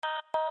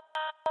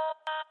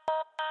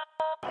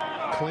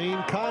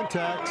Clean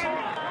contact.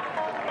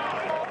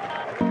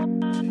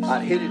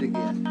 I'd hit it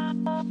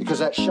again because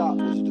that shot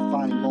was a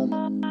defining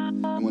moment.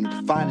 And when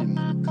a defining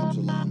moment comes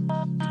along,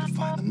 you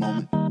define the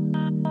moment,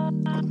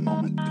 or the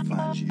moment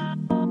defines you.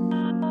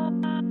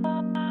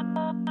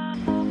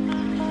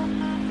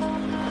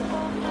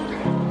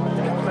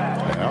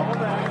 Well,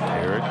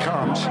 here it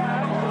comes.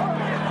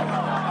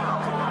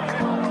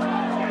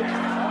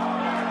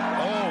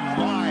 Oh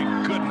my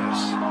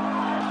goodness.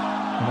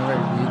 Whenever I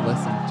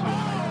re-listen to them,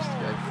 I just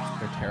feel like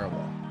they're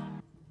terrible.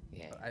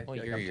 Yeah. I Well, feel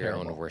like you're I'm your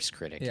terrible. own worst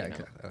critic. Yeah. You know?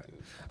 Okay. All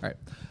right.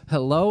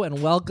 Hello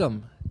and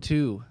welcome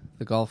to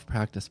the Golf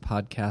Practice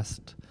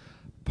Podcast,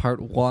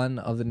 part 1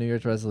 of the New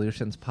Year's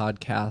Resolutions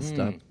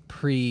podcast.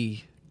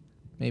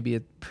 Maybe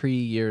a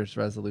pre-year's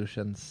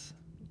resolutions.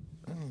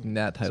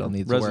 That title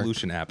needs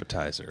resolution work.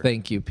 appetizer.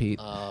 Thank you, Pete.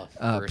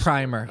 First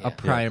Primer, one, a yeah.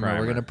 primer. Yeah,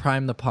 We're going to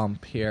prime the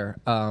pump here.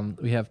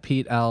 We have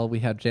Pete L., we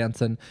have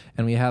Jantzen,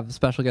 and we have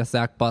special guest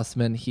Zach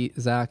Bussman.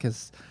 Zach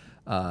is,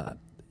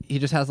 he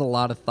just has a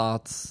lot of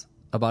thoughts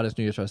about his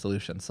New Year's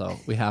resolution, so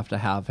we have to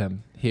have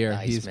him here.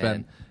 Nice,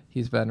 man.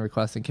 He's been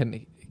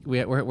requesting.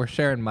 We're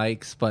sharing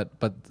mics, but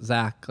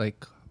Zach,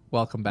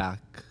 welcome back.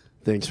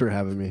 Thanks for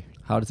having me.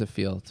 How does it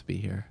feel to be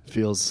here?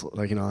 Feels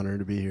like an honor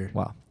to be here.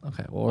 Wow.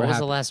 Okay. Well, What was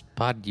the last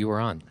pod you were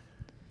on?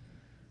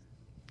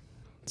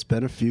 It's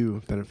been a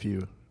few.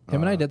 Him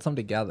and I did some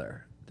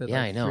together.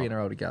 Yeah, I know. 3 in a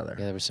row together.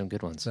 Yeah, there were some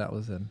good ones. That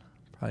was in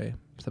probably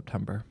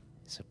September.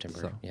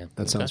 September. Yeah.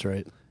 That sounds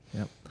right.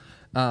 Yep.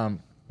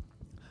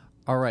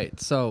 All right.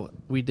 So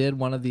we did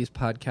one of these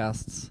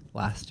podcasts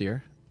last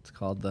year. It's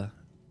called the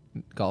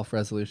Golf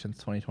Resolutions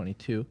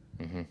 2022.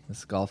 Mm-hmm.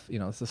 This golf,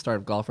 it's the start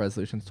of Golf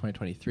Resolutions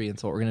 2023. And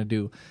so what we're going to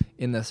do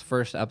in this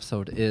first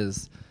episode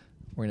is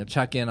we're going to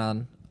check in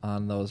on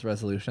those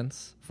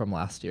resolutions from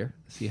last year,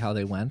 see how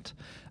they went.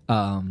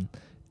 And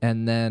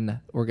then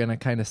we're going to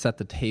kind of set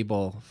the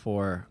table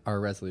for our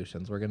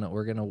resolutions. It's going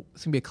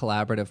to be a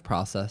collaborative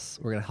process.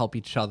 We're going to help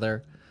each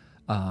other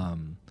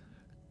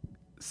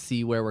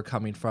see where we're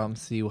coming from,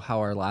 see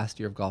how our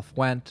last year of golf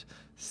went,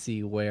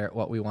 see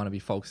what we want to be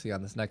focusing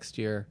on this next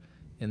year.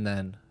 And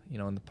then,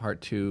 in the part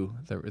 2,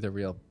 the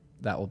real,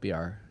 that will be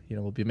our,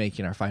 we'll be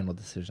making our final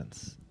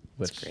decisions.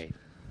 That's great.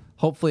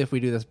 Hopefully, if we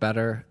do this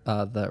better,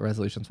 the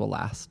resolutions will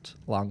last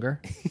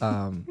longer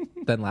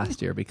than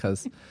last year,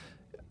 because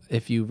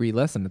if you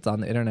re-listen, it's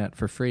on the internet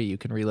for free. You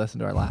can re-listen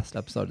to our last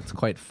episode. It's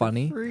quite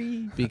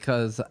funny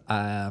because,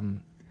 I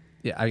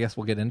guess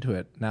we'll get into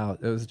it now.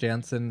 It was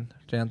Jantzen,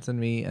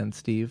 me, and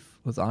Steve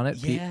was on it.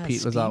 Yeah,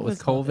 Pete was Steve out with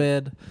was on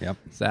COVID. Yep.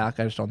 Zach,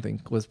 I just don't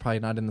think, was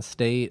probably not in the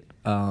state.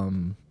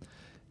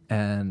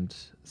 And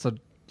so,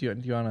 do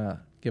you want to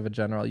give a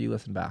general? You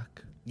listen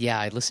back. Yeah,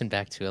 I listened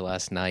back to it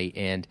last night,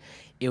 and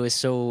it was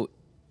so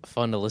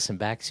fun to listen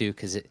back to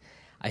because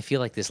I feel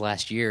like this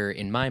last year,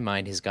 in my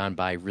mind, has gone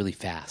by really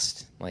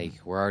fast. Like,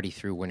 we're already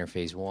through winter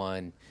phase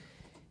 1.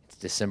 It's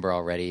December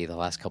already. The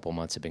last couple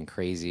months have been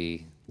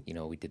crazy.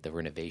 We did the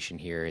renovation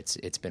here.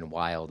 It's been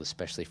wild,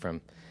 especially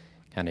from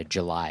kind of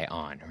July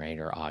on, right,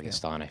 or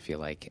August on, I feel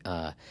like.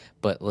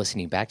 But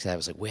listening back to that, I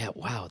was like,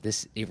 wow,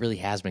 it really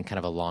has been kind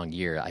of a long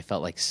year. I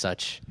felt like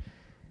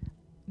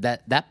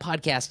that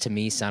podcast to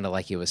me sounded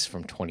like it was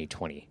from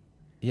 2020.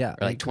 Yeah.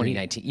 Or like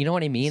 2019. You know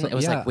what I mean? So, it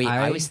was yeah, like, wait,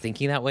 I was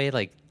thinking that way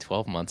like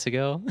 12 months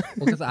ago.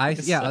 Well, because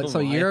so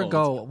a year wild.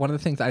 ago, one of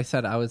the things I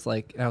said, I was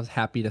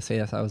happy to say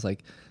this. I was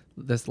like,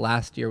 this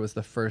last year was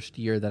the first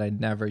year that I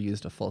never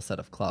used a full set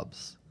of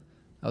clubs.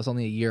 That was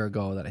only a year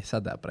ago that I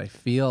said that, but I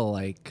feel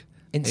like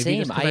And maybe same,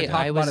 just 'cause I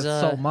talk about it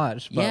so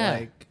much, but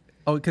yeah.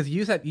 because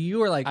you said you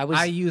were like,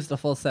 I used a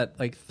full set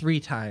like 3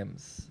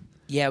 times.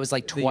 Yeah, it was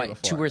like The year before,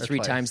 2 or 3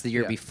 twice. times the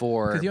year Yeah.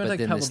 before, Because you went but like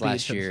then Pebble this Beach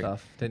last and year.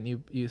 stuff, didn't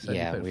you? You said you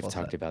Yeah, played we've full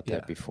talked set. about Yeah.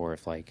 that before.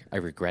 If I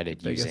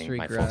regretted Biggest using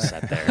my full regret.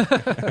 set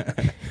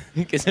there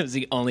because it was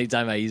the only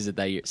time I used it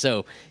that year.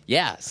 So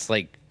yeah, it's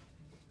like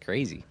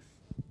crazy.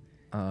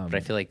 But I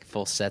feel like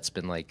full set's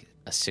been like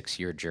a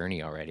 6-year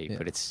journey already,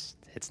 but it's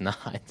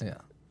not.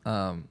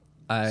 Yeah.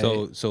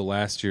 So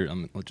last year,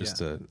 just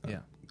to Yeah.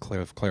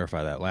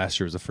 clarify that, last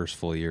year was the first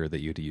full year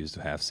that you had to use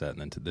the half set, and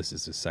then this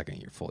is the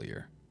second full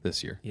year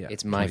this year. Yeah.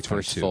 It's my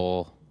first 2022.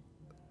 full,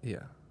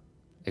 Yeah.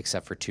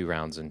 except for 2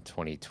 rounds in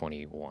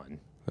 2021.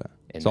 Yeah.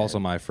 And It's also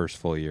then- my first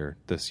full year.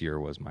 This year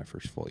was my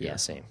first full year. Yeah,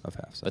 same. Of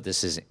half set. But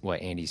this is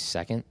what, Andy's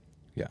second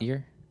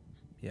year?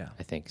 Yeah.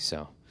 I think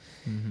so.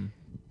 Mm-hmm.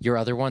 Your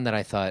other one that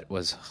I thought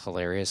was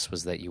hilarious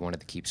was that you wanted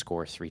to keep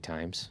score 3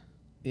 times.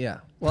 Yeah.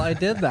 Well, I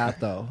did that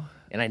though.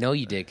 And I know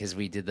you did because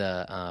we did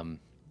the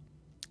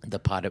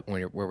pod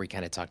where we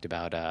kind of talked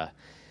about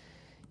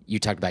you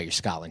talked about your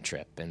Scotland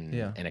trip and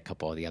a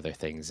couple of the other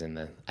things,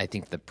 and I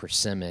think the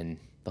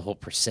whole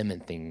persimmon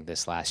thing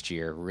this last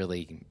year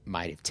really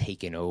might have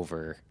taken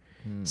over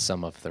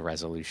some of the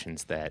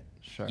resolutions that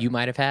you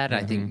might have had.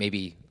 I think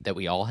maybe that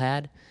we all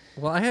had.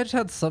 Well, I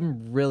had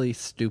some really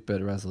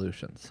stupid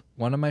resolutions.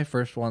 One of my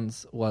first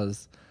ones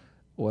was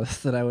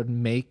that I would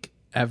make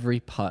every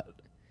putt,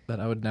 that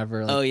I would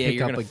never pick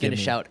you're up gonna a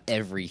finish gimme. out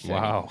everything.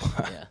 Wow.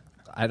 Yeah.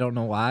 I don't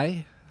know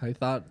why. I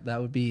thought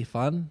that would be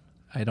fun.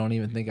 I don't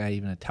even think I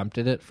even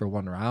attempted it for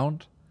one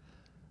round.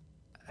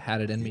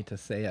 Had it in me to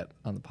say it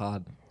on the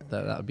pod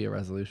that would be a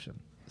resolution.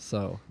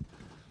 So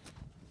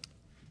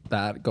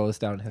that goes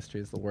down in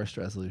history as the worst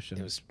resolution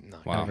It was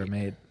not Wow. ever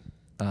made.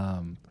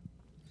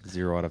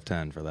 0 out of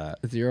 10 for that.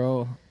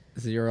 0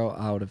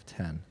 out of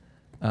 10.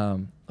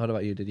 What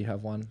about you? Did you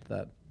have one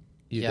that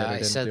you did or I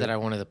didn't said do? that I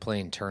wanted to play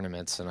in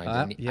tournaments, and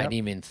I Yep. didn't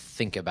even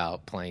think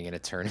about playing in a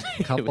tournament.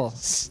 It Couple,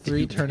 was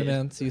 3 stupid.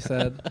 tournaments. You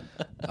said.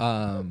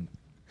 I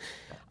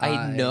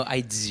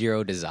had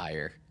zero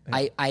desire.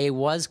 I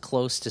was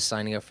close to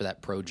signing up for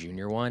that pro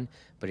junior one,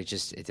 but it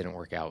didn't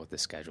work out with the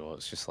schedule.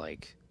 It's just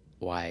like,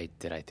 why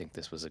did I think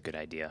this was a good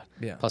idea?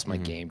 Yeah. Plus my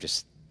game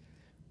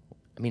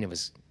I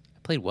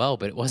played well,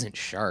 but it wasn't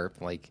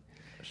sharp. Like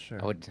Sure.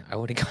 I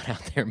would have gone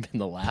out there and been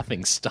the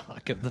laughing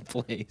stock of the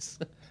place.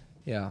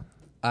 Yeah.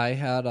 I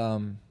had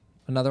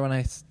another one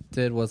I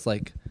did was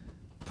like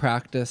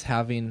practice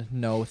having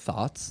no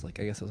thoughts. Like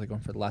I guess I was like going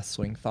for less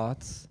swing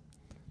thoughts.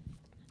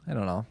 I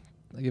don't know.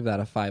 I give that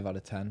a 5 out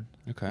of 10.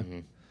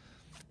 Okay.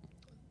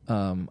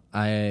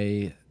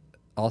 I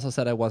also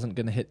said I wasn't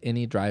going to hit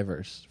any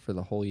drivers for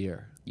the whole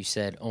year. You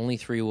said only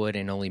 3-wood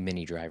and only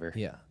mini driver.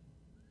 Yeah.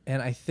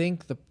 And I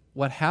think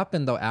what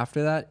happened though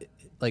after that,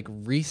 like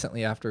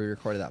recently after we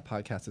recorded that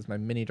podcast, is my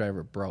mini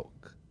driver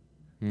broke.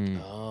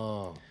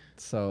 Oh,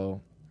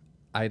 So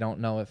I don't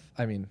know if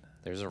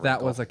there's a that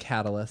wrinkle. was a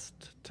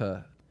catalyst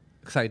to,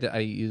 because I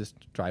used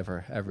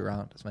driver every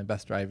round. It's my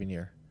best driving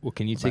year. Well,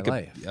 can you of my take a?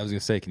 life. I was gonna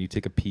say, can you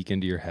take a peek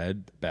into your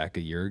head back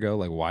a year ago?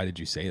 Like, why did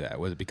you say that?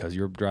 Was it because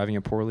you were driving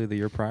it poorly the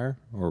year prior,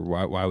 or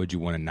why would you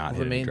want to not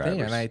Well, hit the any main drivers?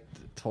 thing, and I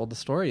told the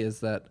story,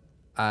 is that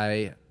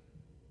I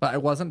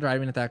wasn't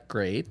driving it that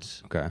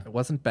great. Okay. It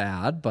wasn't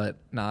bad, but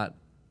not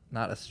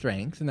a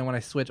strength. And then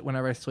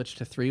whenever I switched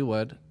to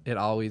 3-wood, it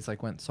always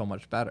like went so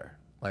much better.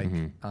 Like,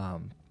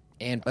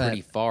 and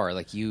pretty far.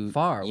 Like you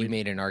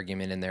made an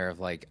argument in there of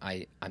like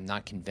I'm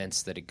not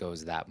convinced that it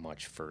goes that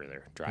much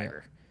further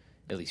driver,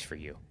 at least for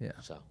you. Yeah.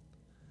 So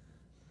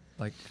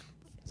like,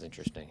 it's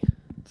interesting.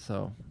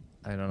 so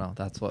I don't know.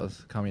 That's what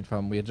was coming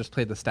from. We had just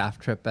played the staff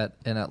trip at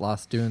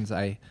Lost Dunes.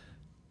 At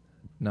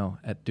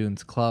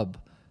Dunes Club.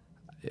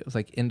 It was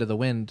like into the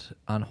wind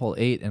on hole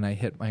 8, and I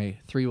hit my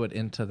 3-wood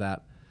into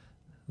that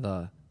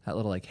little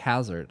like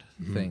hazard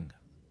thing.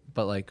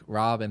 But like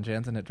Rob and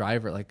Jantzen hit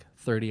driver like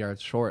 30 yards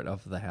short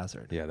of the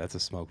hazard. Yeah, that's a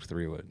smoked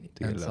 3-wood.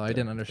 And so I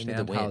didn't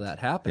understand how wind. that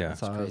happened. Yeah,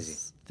 so it's I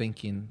was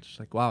thinking, just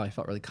like, wow, I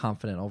felt really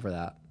confident over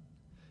that,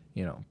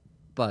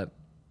 but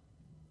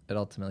it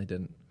ultimately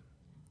didn't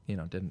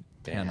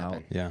pan out.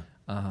 happen. Yeah.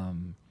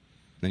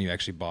 Then you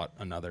actually bought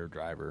another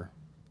driver,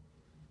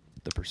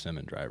 the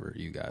Persimmon driver.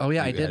 You got. Oh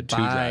yeah, I you did had two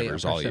buy a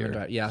drivers all Persimmon year.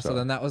 driver. Yeah, so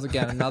then that was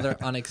again another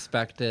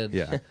unexpected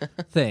Yeah.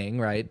 thing,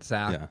 right?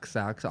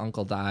 Zach's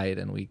uncle died,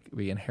 and we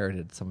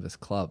inherited some of his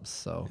clubs.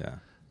 So Yeah.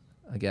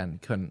 again,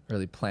 couldn't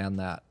really plan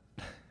that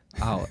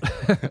out.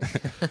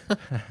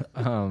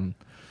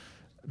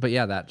 But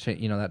yeah, that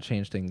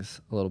changed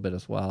things a little bit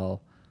as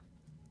well.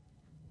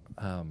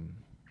 Yeah,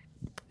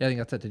 I think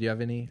that's it. Did you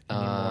have any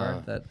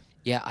more that?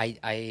 Yeah,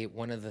 I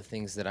one of the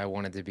things that I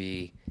wanted to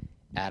be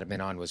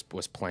adamant on was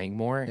playing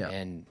more, Yeah.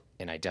 and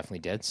I definitely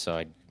did. So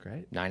I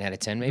Great. 9 out of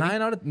 10 maybe.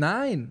 9 out of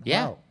 9.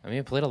 Yeah, Wow.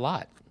 I played a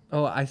lot.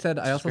 Oh, I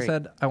also great.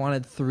 said I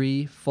wanted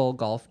 3 full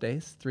golf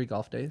days. 3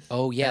 golf days.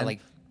 Oh yeah, And like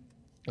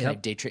Yep. I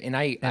day trade, and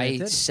I it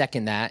did.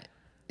 second that.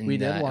 And, We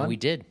did and one. we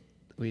did.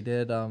 we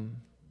did.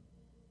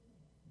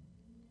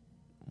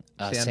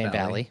 Sand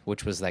Valley,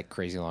 which was that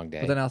crazy long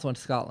day. But then I also went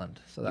to Scotland,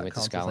 so You that went to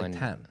counts Scotland.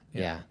 as like 10.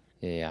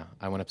 Yeah.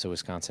 I went up to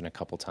Wisconsin a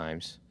couple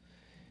times.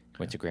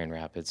 Went to Grand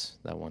Rapids,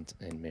 that one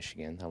in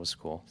Michigan. That was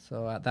cool.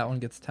 So that one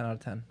gets 10 out of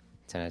 10.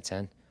 10 out of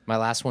 10. My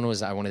last one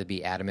was I wanted to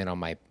be adamant on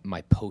my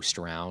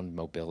post-round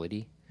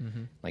mobility,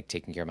 like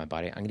taking care of my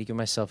body. I'm going to give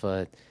myself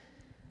a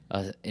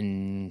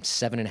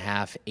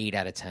 7.5, 8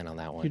 out of 10 on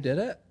that one. You did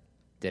it?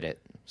 Did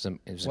it.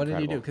 It was What did you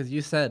incredible. do? Because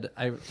you said,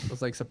 I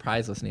was like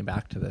surprised listening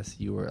back to this.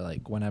 You were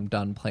like, when I'm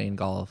done playing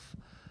golf,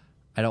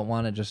 I don't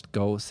want to just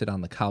go sit on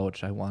the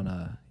couch. I want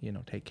to,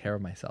 take care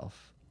of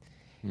myself.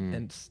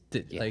 And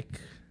Yeah. like,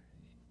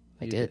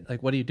 I you did.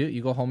 Like, what do you do?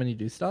 You go home and you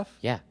do stuff?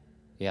 Yeah.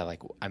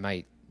 Like I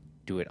might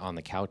do it on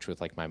the couch with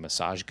like my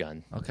massage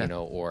gun, Okay.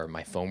 or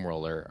my foam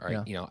roller,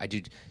 or Yeah. I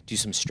do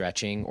some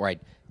stretching, or I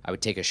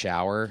would take a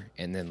shower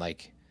and then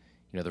like,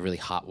 the really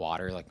hot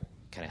water like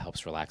kind of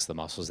helps relax the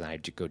muscles, and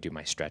I'd go do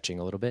my stretching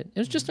a little bit. It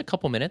was just a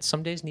couple minutes.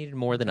 Some days needed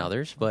more than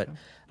others, but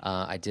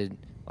I did,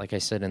 like I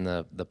said in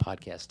the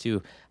podcast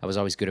too, I was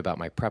always good about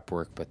my prep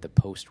work, but the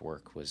post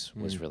work was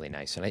really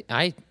nice. And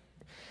I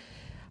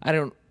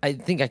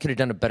think I could have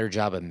done a better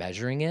job of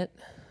measuring it,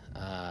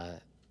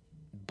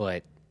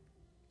 but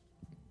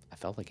I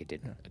felt like it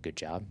did a good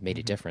job, made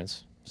a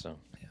difference. So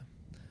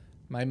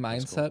My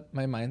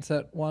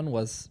mindset one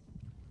was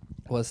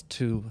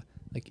to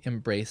like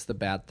embrace the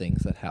bad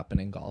things that happen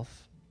in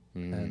golf,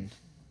 and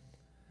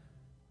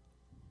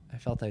I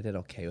felt I did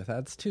okay with that.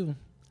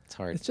 it's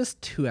hard. It's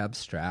just too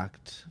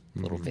abstract, a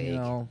little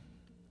vague.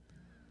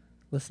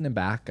 listening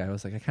back, I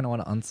was like, I kind of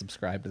want to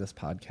unsubscribe to this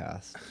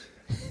podcast.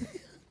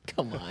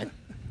 Come on.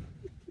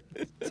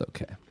 It's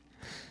okay.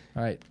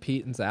 All right,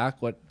 Pete and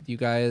Zach, what you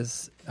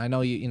guys? I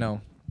know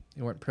you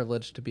weren't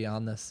privileged to be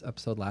on this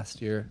episode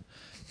last year.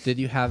 Did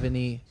you have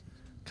any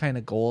kind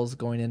of goals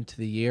going into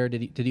the year?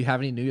 Did you have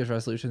any New Year's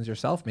resolutions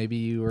yourself? Maybe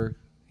you were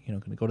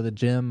going to go to the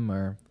gym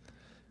or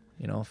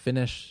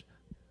finish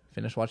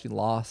watching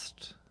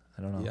Lost.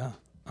 I don't know. Yeah.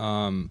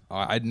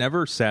 I'd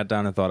never sat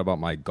down and thought about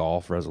my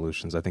golf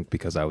resolutions. I think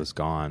because I was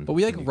gone. But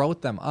we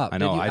wrote them up. I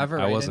know. Did you ever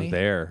I write wasn't any?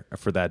 there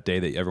for that day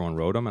that everyone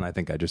wrote them, and I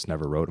think I just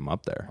never wrote them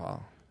up there.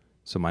 Wow.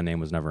 So my name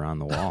was never on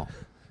the wall.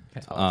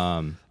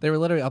 Okay. They were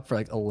literally up for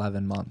like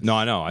 11 months. No,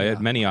 I know. I had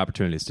many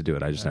opportunities to do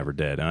it. I just never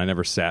did, and I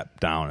never sat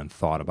down and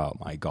thought about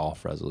my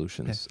golf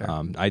resolutions.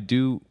 Okay, I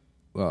do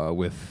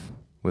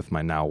with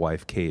my now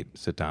wife Kate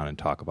sit down and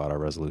talk about our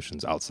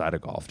resolutions outside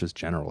of golf, just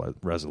general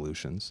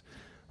resolutions.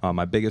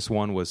 My biggest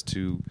one was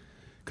to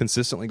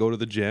consistently go to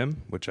the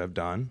gym, which I've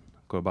done.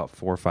 Go about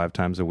 4 or 5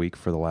 times a week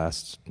for the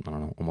last,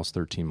 almost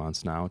 13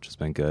 months now, which has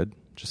been good.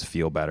 Just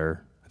feel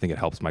better. I think it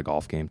helps my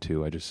golf game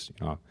too. I just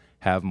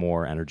have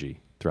more energy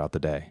throughout the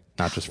day,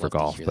 not just for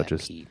golf, but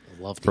just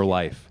for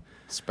life.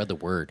 Spread the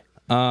word.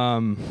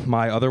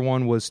 My other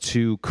one was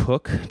to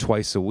cook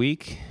twice a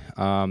week.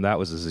 That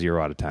was a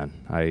 0 out of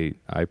 10.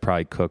 I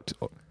probably cooked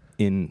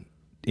in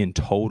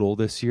total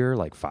this year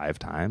like 5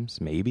 times,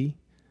 maybe,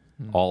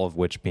 all of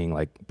which being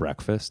like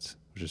breakfast,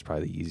 which is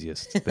probably the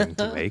easiest thing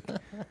to make.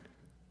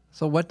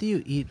 So what do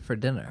you eat for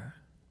dinner?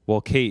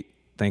 Well, Kate,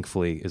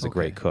 thankfully, is a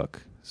great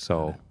cook.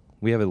 So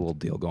we have a little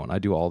deal going. I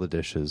do all the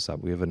dishes.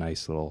 We have a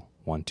nice little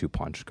 1-2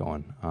 punch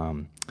going.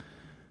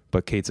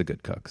 But Kate's a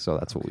good cook, so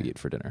that's what we eat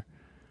for dinner.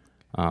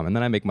 And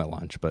then I make my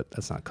lunch, but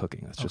that's not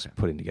cooking. That's just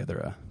putting together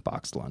a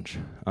boxed lunch.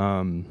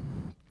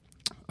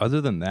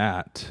 Other than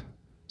that,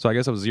 so I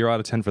guess I was 0 out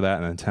of 10 for that,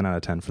 and then 10 out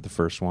of 10 for the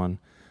first one.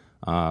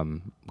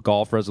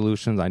 Golf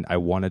resolutions, I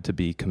wanted to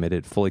be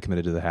fully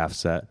committed to the half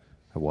set.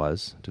 I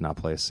did not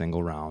play a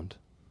single round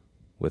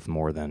with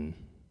more than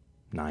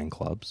 9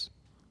 clubs,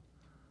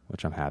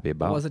 which I'm happy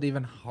about. Was it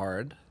even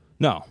hard?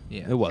 No,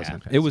 Yeah. it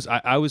wasn't. Yeah, okay. It was.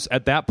 I was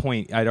at that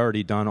point. I'd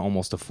already done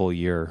almost a full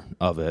year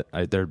of it.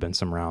 There had been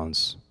some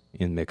rounds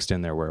mixed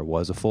in there where it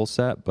was a full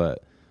set,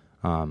 but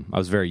I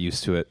was very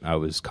used to it. I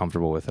was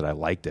comfortable with it. I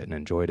liked it and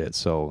enjoyed it,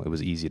 so it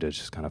was easy to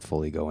just kind of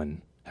fully go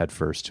in head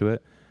first to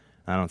it.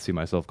 I don't see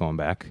myself going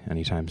back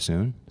anytime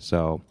soon.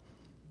 So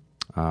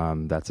I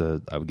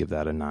would give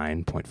that a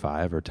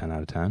 9.5 or 10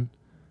 out of 10.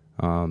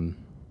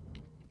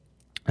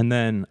 And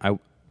then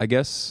I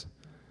guess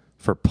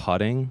for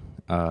putting,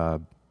 that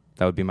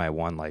would be my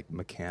one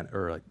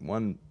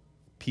one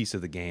piece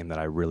of the game that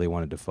I really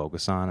wanted to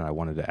focus on, and I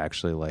wanted to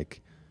actually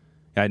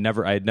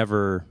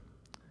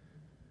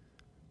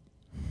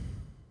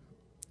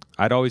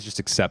I'd always just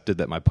accepted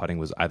that my putting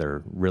was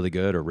either really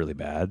good or really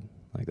bad.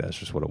 Like that's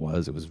just what it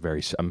was. I'm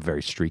a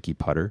very streaky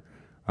putter.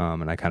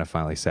 And I kind of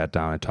finally sat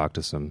down and talked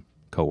to some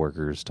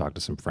coworkers, talked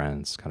to some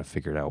friends, kind of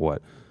figured out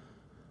what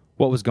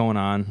was going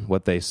on,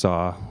 what they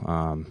saw,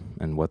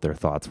 and what their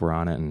thoughts were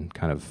on it, and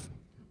kind of,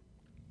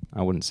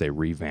 I wouldn't say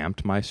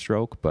revamped my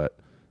stroke, but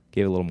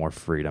gave a little more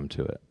freedom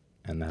to it.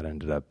 And that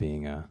ended up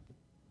being a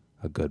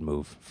good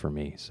move for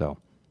me. So,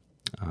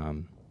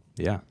 so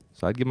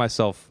I'd give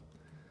myself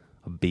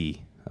a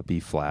B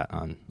flat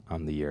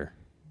on the year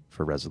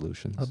for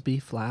resolutions. A B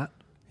flat?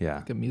 Yeah.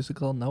 Like a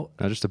musical note?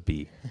 No, just a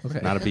B.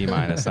 Okay. Not a B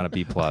minus, not a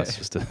B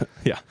plus.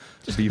 Okay.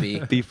 Just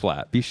B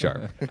flat, B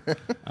sharp.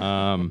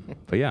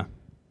 But yeah,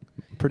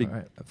 All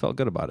right. I felt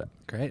good about it.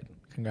 Great.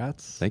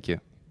 Congrats. Thank you.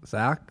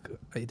 Zach,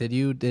 did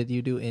you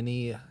do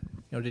any,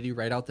 did you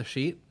write out the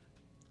sheet?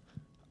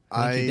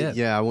 I think you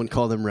did. I wouldn't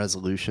call them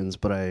resolutions,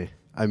 but I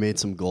made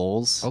some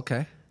goals.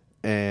 Okay.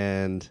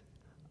 And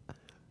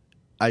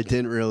I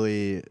didn't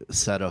really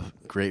set a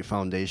great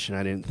foundation.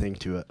 I didn't think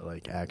to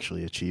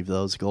actually achieve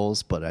those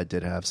goals, but I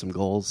did have some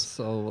goals.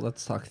 So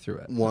let's talk through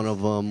it. One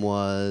of them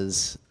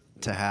was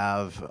to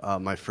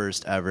have my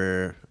first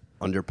ever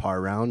under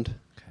par round.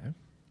 Okay.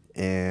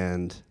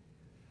 And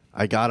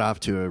I got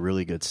off to a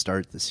really good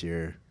start this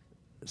year,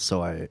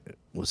 so I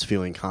was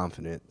feeling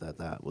confident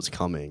that was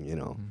coming,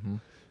 Mm-hmm.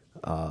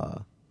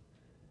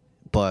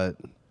 But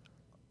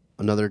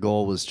another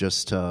goal was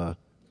just to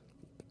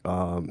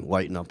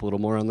lighten up a little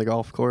more on the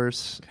golf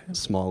course. Okay.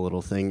 Small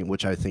little thing,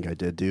 which I think I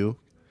did do.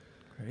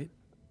 Great.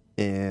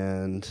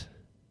 And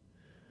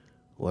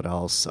what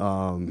else?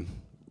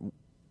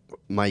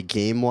 My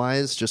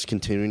game-wise, just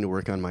continuing to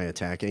work on my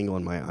attack angle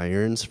and my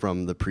irons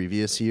from the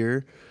previous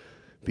year,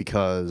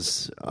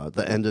 because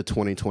the end of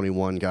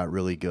 2021 got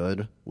really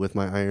good with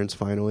my irons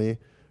finally,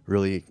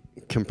 really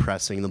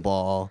compressing the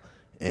ball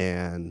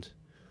and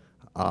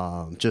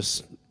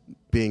just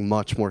being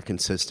much more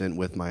consistent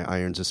with my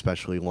irons,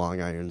 especially long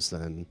irons,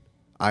 than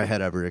I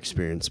had ever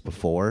experienced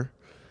before.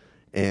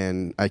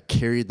 And I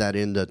carried that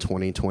into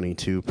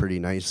 2022 pretty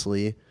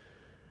nicely.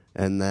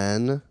 And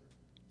then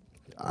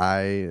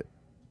I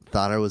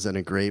thought I was in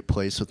a great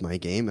place with my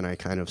game, and I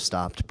kind of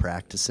stopped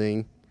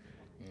practicing.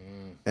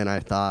 And I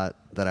thought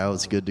that I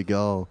was good to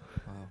go.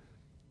 Wow.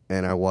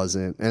 and I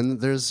wasn't. And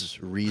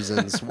there's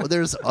reasons. Well,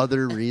 there's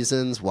other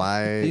reasons Do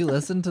why you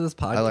listen to this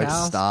podcast?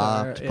 I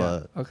stopped, or-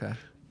 but okay.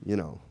 you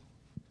know.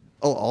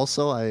 Oh,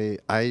 also I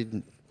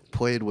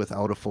played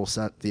without a full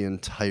set the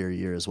entire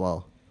year as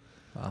well.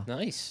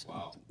 Nice.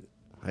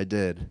 I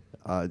did.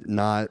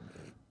 Not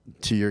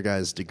to your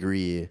guys'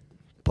 degree,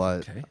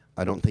 but Okay.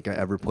 I don't think I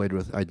ever played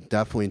with. I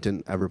definitely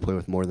didn't ever play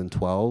with more than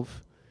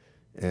 12,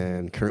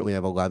 and currently I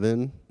have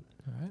 11.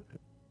 All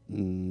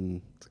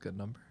right. It's a good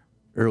number.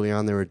 Early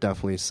on, there were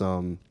definitely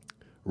some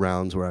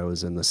rounds where I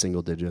was in the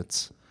single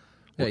digits.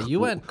 Yeah, you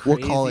went we'll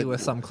crazy call it-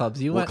 with some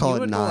clubs. You we'll went. call You it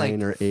would go 9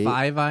 like or 8.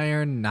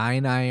 5-iron,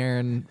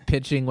 9-iron,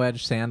 pitching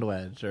wedge, sand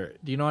wedge. Or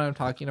do you know what I'm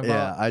talking about?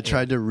 Yeah, I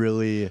tried to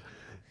really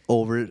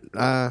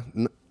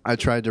I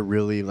tried to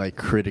really like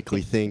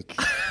critically think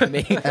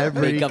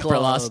every Make up for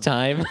club, lost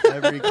time.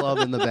 every club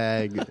in the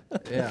bag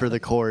Yeah. for the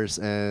course,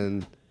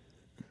 and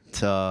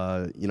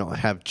to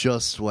have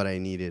just what I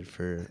needed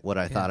for what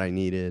I thought I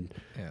needed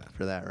Yeah.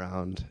 for that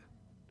round.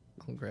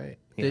 Oh, great.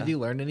 Yeah. Did you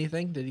learn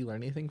anything? Did you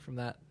learn anything from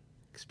that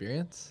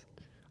experience?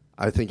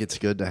 I think it's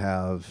good to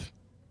have,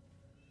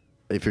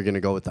 if you're going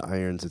to go with the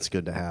irons, it's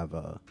good to have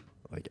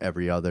like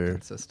every other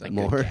Consistent.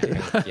 more.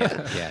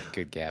 yeah,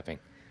 good gapping.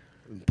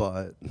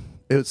 But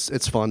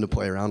it's fun to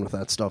play around with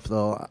that stuff,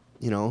 though.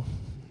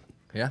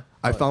 Yeah.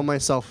 I found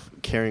myself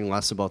caring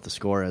less about the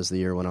score as the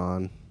year went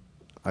on.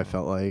 I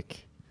felt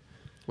like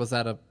Was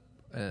that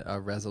a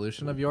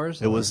resolution of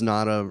yours? it was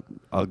not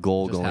a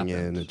goal Just going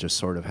happened. in. It just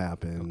sort of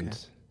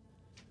happened.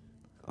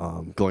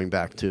 Okay. Going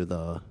back to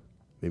the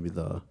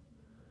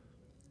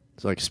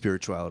like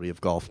spirituality of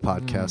golf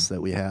podcast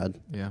that we had,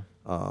 Yeah.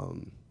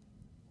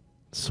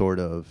 sort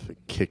of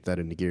kicked that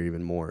into gear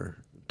even more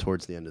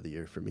towards the end of the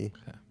year for me.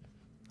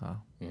 Oh.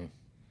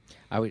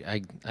 I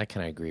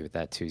kind of agree with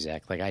that too,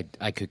 Zach. Like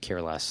I could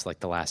care less. Like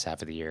the last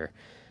half of the year,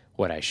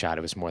 what I shot,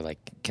 it was more like,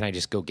 can I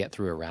just go get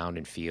through a round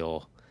and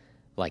feel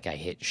like I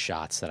hit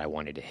shots that I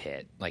wanted to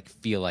hit? Like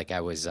feel like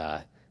I was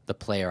the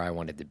player I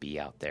wanted to be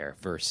out there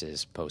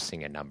versus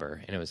posting a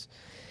number. And it was,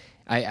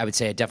 I would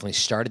say I definitely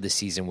started the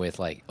season with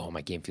like, oh,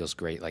 my game feels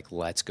great. Like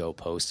let's go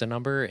post a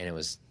number. And it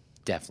was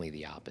definitely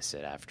the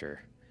opposite after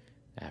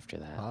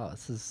that. Wow,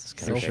 this is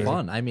kinda so crazy.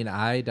 fun. I mean,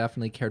 I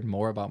definitely cared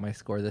more about my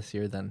score this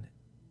year than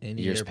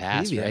any Years year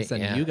past, previous, right?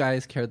 and Yeah. you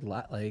guys cared a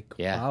lot. Like,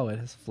 Yeah. wow, it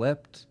has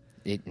flipped.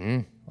 It,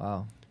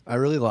 Wow. I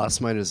really lost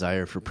my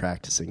desire for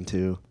practicing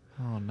too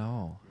Oh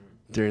no.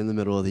 during the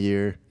middle of the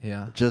year.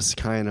 Yeah. Just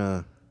kind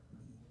of,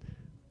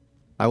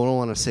 I don't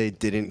want to say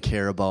didn't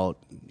care about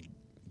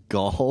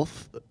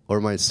golf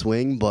or my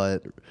swing,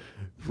 but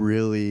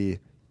really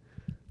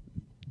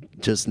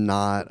just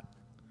not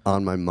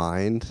on my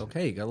mind.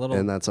 Okay, you got a little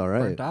And that's all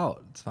right. burnt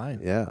out. It's fine.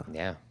 Yeah.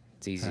 yeah,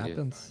 it's easy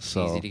Happens.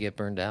 So- easy to get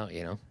burned out,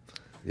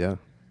 Yeah.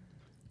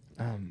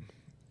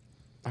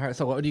 All right,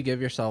 so what would you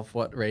give yourself?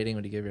 What rating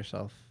would you give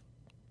yourself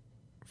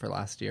for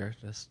last year?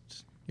 Just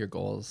your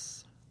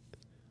goals.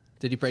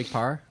 Did you break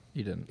par?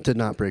 You didn't. Did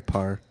not break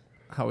par.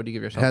 How would you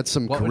give yourself? Had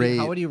some how great-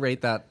 would you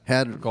rate that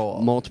Had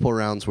goal? multiple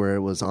rounds where it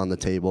was on the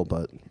table,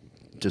 but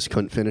just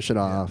couldn't finish it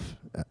off.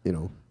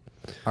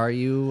 Are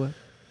you?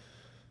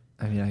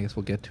 I mean, I guess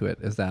we'll get to it.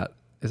 Is that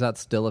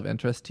still of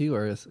interest to you,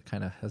 or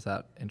has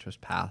that interest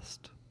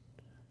passed?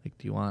 Like,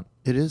 do you want?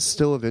 It is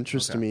still of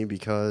interest to me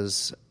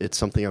because it's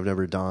something I've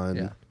never done,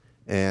 Yeah.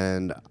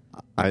 and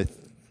I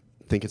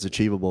think it's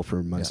achievable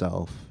for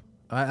myself.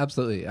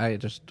 Absolutely. I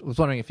just was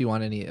wondering if you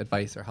want any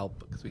advice or help,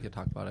 because we could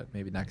talk about it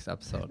maybe next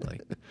episode.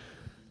 Like,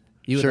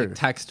 you would Sure. like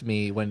text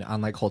me when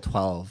on like hole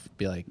 12,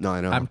 be like, No, I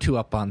know. I'm 2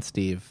 up on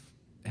Steve,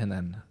 and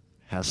then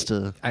Has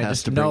to. I has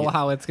just to know bring it,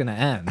 how it's gonna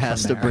end.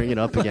 Has from to there. bring it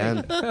up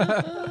again.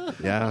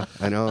 Yeah,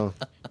 I know.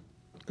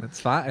 It's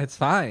fine. It's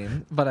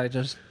fine. But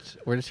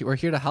we're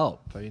here to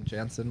help. I mean,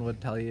 Jantzen would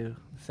tell you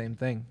the same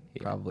thing,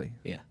 probably.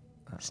 Yeah.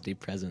 Stay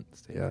present.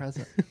 Stay Yeah.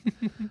 present.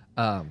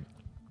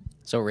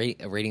 So a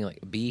rating like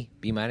B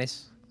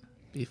minus,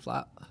 B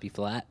flat. B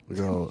flat, We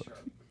go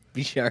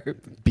B sharp.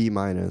 B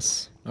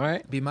minus. All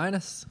right. B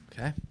minus.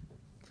 Okay.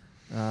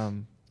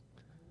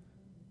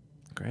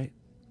 Great.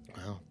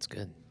 Wow, it's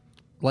good.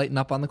 Lighten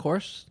up on the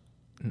course.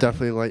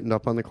 Definitely lightened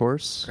up on the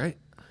course. Great.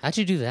 How'd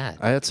you do that?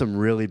 I had some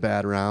really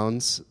bad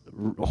rounds,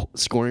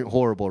 scoring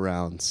horrible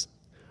rounds.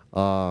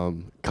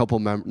 Couple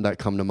that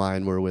come to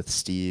mind were with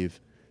Steve,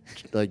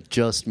 like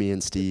just me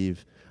and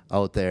Steve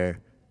out there,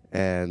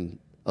 and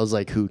I was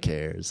like, "Who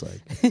cares?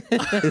 Like,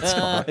 it's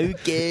fine. Who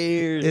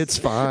cares? It's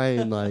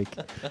fine. Like,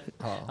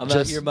 I'm out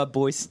just- here, with my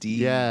boy Steve.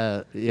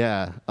 yeah.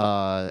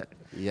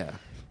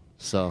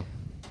 So,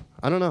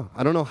 I don't know.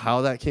 I don't know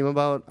how that came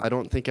about. I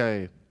don't think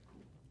I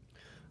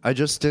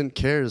just didn't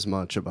care as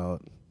much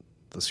about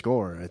the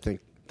score. I think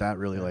that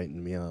really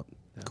lightened me up.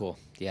 Cool.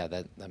 Yeah,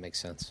 that makes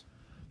sense.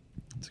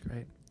 That's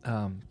great.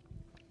 All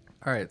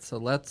right, so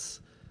let's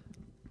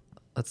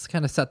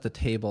kind of set the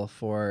table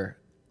for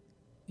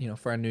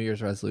our New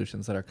Year's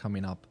resolutions that are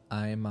coming up.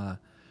 I'm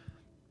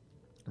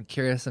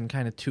curious in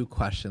kind of 2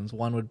 questions.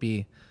 One would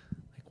be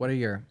like,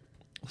 we'll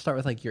start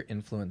with like your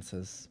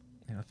influences.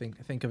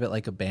 Think of it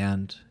like a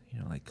band.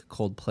 Like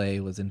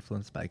Coldplay was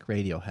influenced by like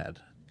Radiohead.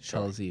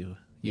 tells you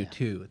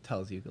too. It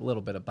tells you a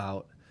little bit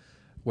about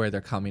where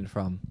they're coming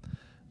from.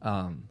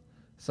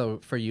 So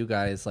for you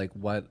guys,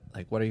 what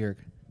are your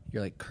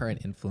like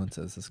current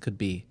influences? This could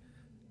be,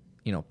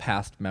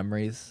 past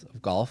memories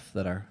of golf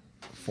that are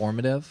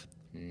formative.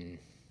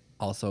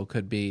 Also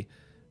could be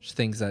just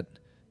things that,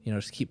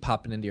 just keep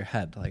popping into your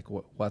head. Like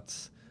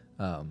what's,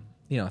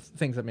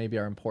 things that maybe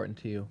are important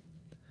to you,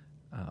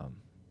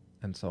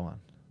 and so on.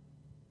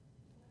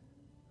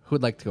 Who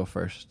would like to go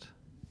first?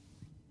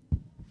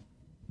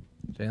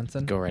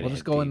 Jantzen? Go right We'll ahead,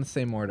 just go in Pete. the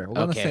same order. We'll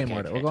go in the same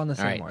order. We'll go in the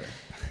same order.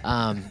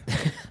 I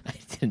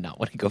did not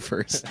want to go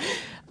first.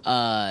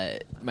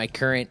 My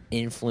current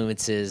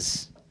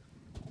influences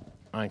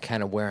on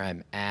kind of where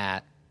I'm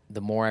at,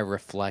 the more I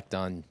reflect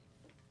on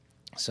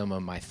some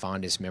of my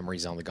fondest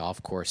memories on the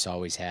golf course, I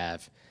always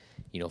have,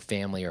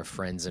 family or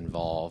friends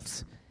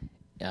involved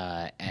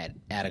at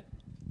a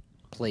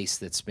place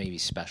that's maybe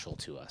special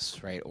to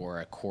us, right? Or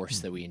a course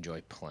that we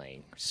enjoy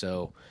playing.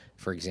 So,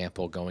 for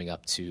example, going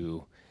up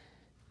to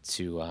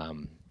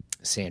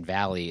Sand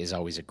Valley is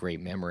always a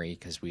great memory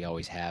because we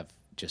always have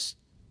just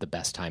the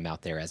best time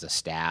out there as a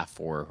staff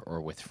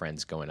or with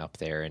friends going up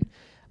there. And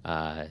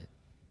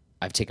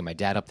I've taken my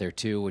dad up there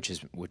too,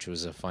 which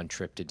was a fun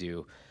trip to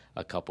do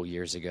a couple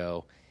years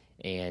ago.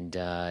 And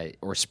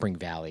or Spring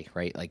Valley,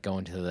 right? Like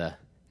going to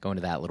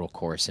that little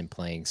course and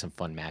playing some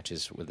fun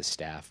matches with the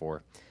staff,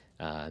 or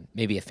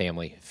maybe a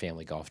family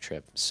golf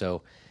trip.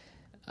 So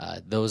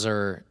those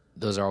are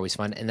always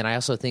fun. And then I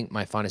also think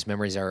my fondest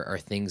memories are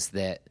things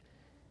that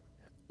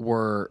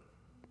were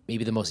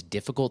maybe the most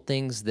difficult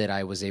things that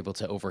I was able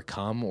to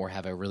overcome or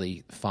have a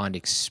really fond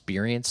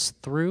experience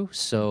through.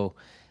 So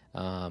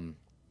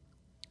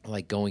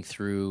like going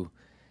through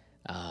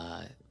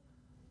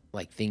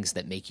like things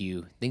that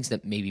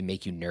maybe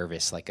make you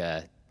nervous, like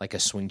a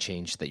swing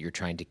change that you're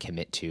trying to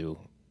commit to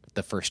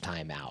the first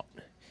time out,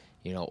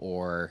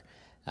 or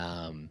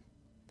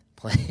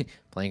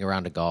playing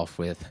around a golf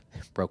with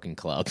broken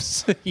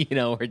clubs,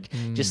 or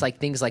just like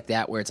things like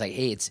that, where it's like,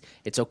 hey,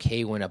 it's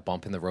okay when a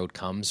bump in the road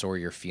comes, or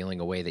you're feeling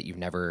a way that you've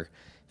never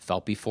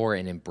felt before,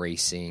 and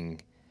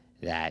embracing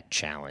that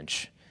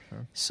challenge.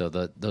 Sure. So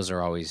those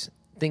are always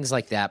things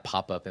like that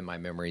pop up in my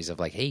memories of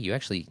like, hey, you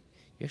actually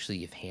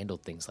have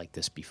handled things like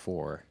this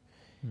before.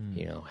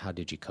 How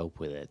did you cope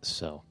with it?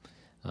 So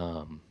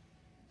I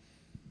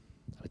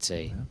would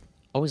say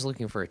always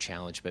looking for a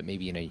challenge, but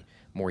maybe in a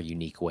more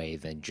unique way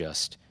than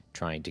just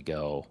trying to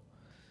go,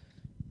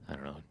 I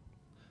don't know,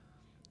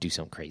 do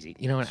something crazy.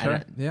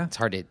 Sure. Yeah. It's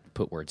hard to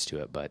put words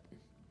to it, but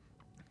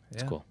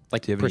it's cool.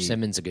 Like Do you have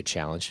Persimmon's a good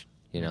challenge.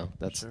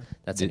 That's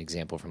Did- an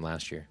example from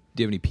last year.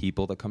 Do you have any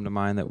people that come to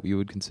mind that you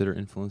would consider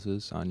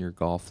influences on your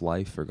golf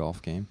life or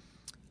golf game?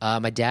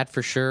 My dad,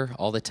 for sure,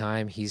 all the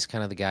time. He's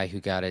kind of the guy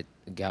who got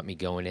me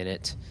going in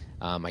it.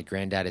 My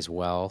granddad as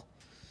well.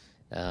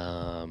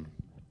 I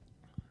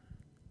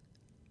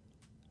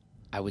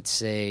would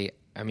say,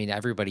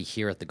 everybody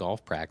here at the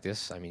golf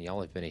practice,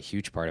 y'all have been a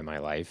huge part of my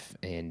life.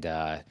 And,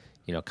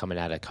 coming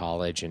out of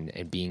college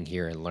and being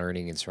here and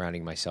learning and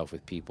surrounding myself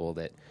with people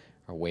that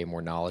are way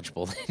more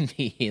knowledgeable than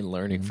me and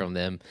learning from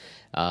them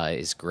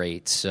is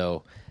great.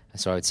 So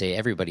I would say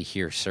everybody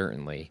here,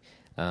 certainly.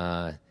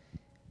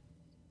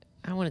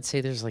 I wouldn't say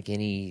there's like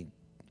any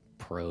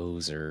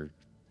pros or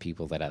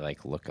people that I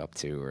like look up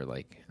to, or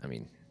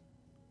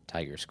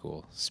Tiger's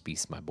cool.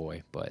 Spieth's my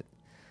boy, but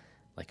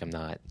like I'm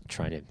not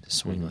trying to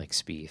swing like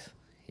Spieth,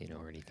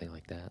 or anything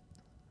like that.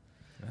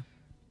 Yeah.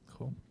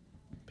 Cool.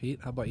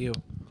 Pete, how about you?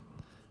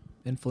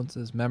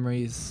 Influences,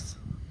 memories,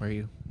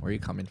 where are you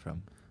coming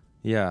from?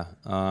 Yeah.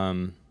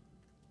 I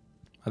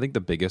think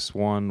the biggest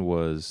one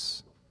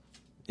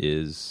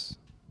is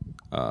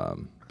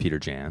Peter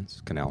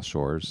Jan's, Canal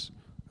Shores.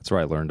 That's where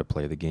I learned to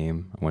play the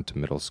game. I went to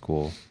middle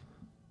school,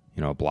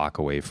 a block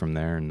away from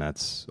there, and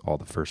that's all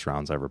the first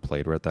rounds I ever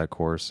played were at that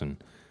course.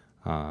 And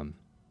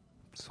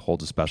it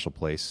holds a special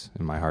place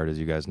in my heart, as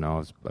you guys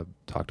know. I've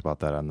talked about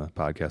that on the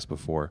podcast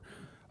before.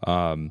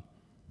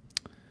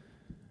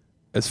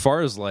 As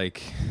far as I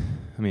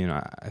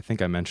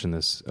think I mentioned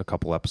this a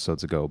couple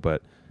episodes ago,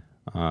 but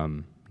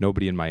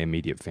nobody in my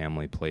immediate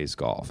family plays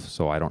golf,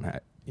 so I don't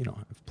have.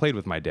 I've played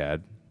with my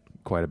dad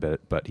quite a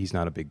bit, but he's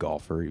not a big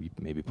golfer. He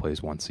maybe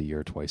plays once a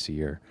year, twice a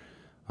year.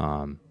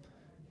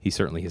 He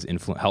certainly has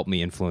helped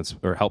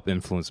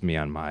influence me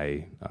on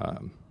my,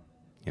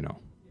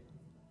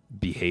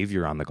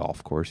 behavior on the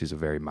golf course. He's a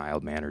very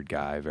mild-mannered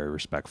guy, very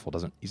respectful.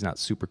 He's not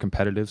super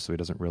competitive, so he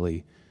doesn't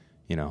really,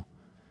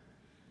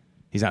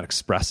 he's not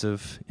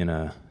expressive in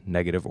a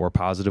negative or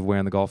positive way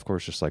on the golf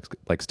course. Just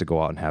likes to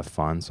go out and have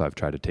fun. So I've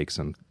tried to take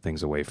some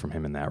things away from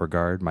him in that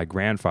regard. My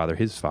grandfather,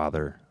 his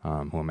father,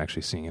 who I'm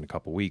actually seeing in a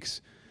couple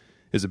weeks,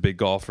 is a big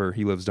golfer.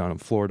 He lives down in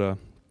Florida.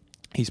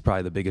 He's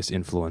probably the biggest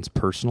influence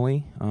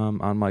personally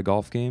on my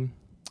golf game.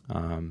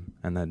 And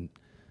then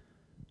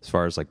as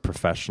far as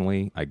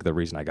professionally, the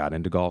reason I got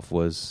into golf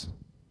was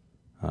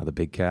the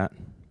big cat,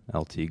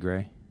 El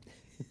Tigre.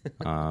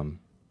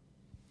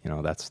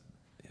 That's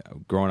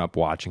growing up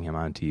watching him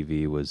on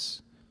TV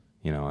was,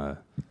 a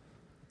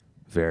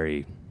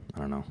very, I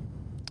don't know,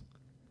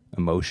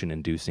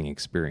 emotion-inducing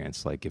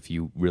experience. Like if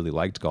you really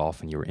liked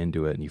golf and you were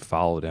into it and you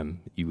followed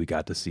him, you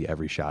got to see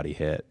every shot he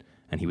hit,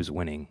 and he was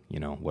winning,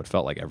 what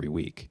felt like every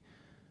week.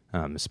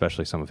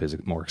 Especially some of his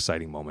more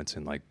exciting moments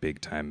in like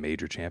big-time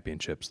major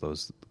championships.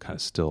 Those kind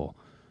of still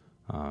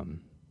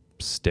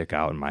stick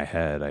out in my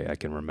head. I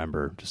can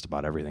remember just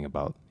about everything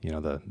about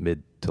the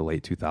mid to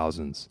late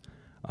 2000s,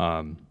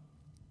 and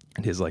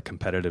his like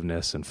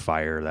competitiveness and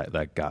fire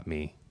that got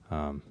me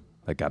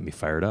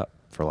fired up,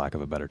 for lack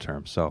of a better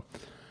term. So,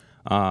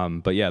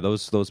 but yeah,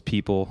 those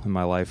people in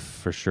my life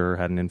for sure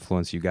had an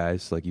influence. You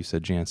guys, like you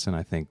said, Jantzen,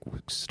 I think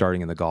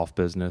starting in the golf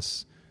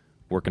business,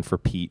 working for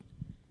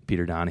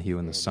Peter Donahue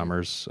in the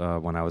summers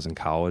when I was in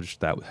college,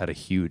 that had a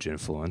huge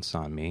influence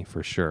on me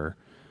for sure.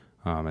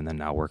 And then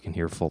now working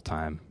here full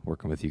time,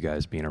 working with you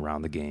guys, being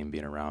around the game,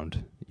 being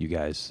around you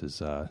guys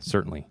has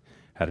certainly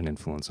had an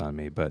influence on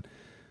me. But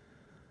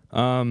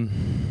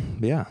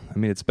yeah, I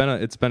mean, it's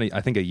been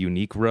I think a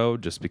unique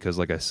road, just because,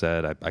 like I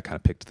said, I kind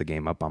of picked the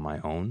game up on my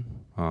own.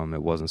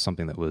 It wasn't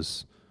something that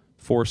was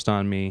forced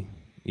on me,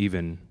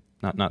 even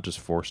not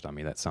just forced on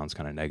me. That sounds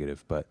kind of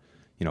negative, but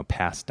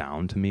passed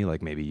down to me,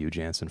 like maybe you,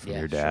 Jantzen, from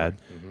your dad,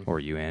 sure. Or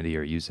you, Andy,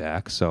 or you,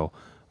 Zach. So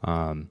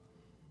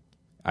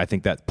I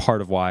think that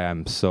part of why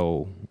I'm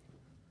so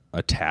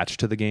attached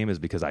to the game is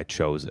because I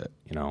chose it.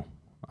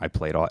 I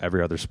played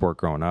every other sport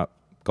growing up.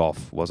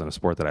 Golf wasn't a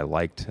sport that I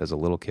liked as a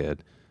little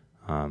kid.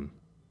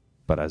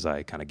 But as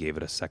I kind of gave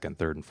it a second,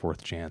 third, and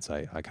fourth chance,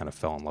 I kind of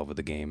fell in love with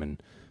the game.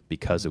 And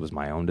because it was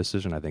my own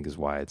decision, I think is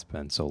why it's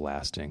been so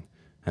lasting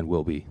and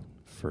will be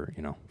for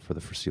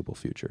the foreseeable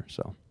future.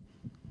 So.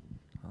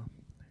 Well,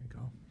 there you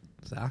go.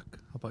 Zach,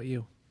 how about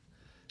you?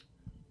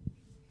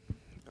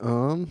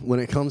 When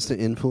it comes to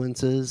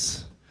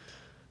influences,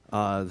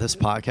 this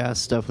podcast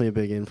is definitely a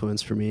big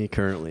influence for me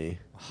currently.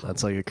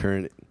 That's like a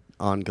current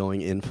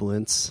ongoing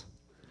influence.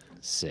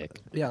 Sick.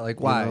 Yeah, like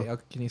why?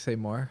 Can you say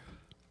more?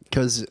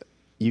 Because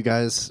you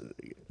guys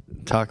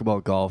talk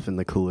about golf in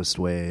the coolest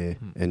way,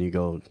 and you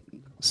go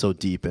so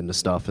deep into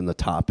stuff, and the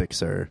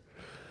topics are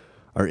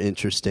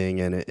interesting,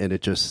 and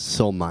it just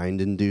so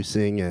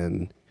mind-inducing,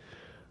 and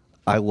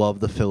I love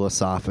the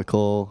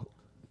philosophical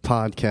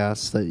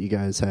podcasts that you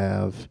guys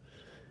have,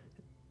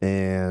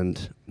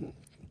 and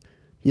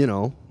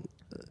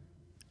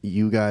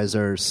you guys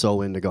are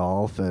so into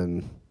golf,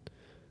 and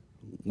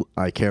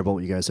I care about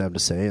what you guys have to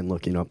say, and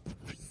looking up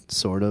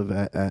sort of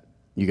at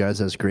you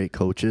guys as great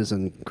coaches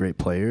and great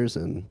players,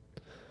 and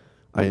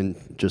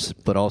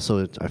but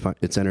also I find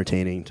it's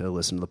entertaining to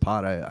listen to the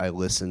pod. I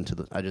listen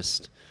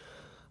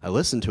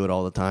to it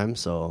all the time.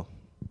 So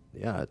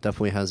yeah, it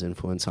definitely has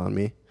influence on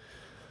me.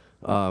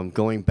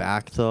 Going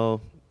back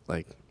though,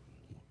 like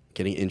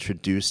getting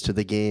introduced to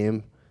the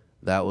game,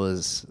 that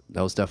was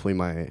definitely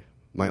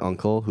my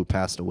uncle who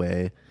passed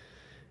away,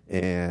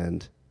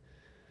 and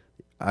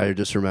I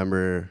just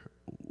remember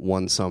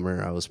one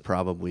summer I was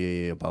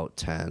probably about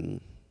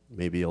 10,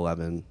 maybe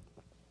 11,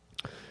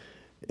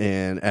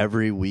 and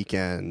every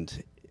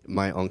weekend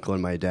my uncle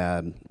and my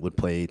dad would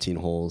play 18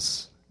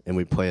 holes, and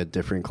we'd play a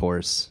different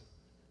course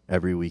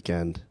every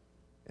weekend,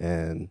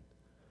 and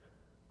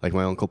like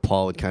my Uncle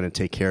Paul would kind of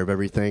take care of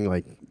everything,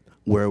 like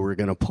where we're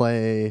going to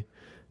play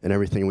and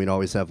everything. We'd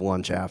always have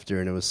lunch after,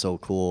 and it was so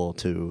cool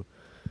to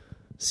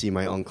see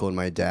my uncle and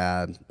my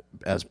dad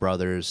as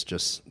brothers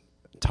just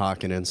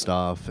talking and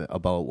stuff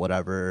about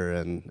whatever,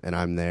 and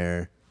I'm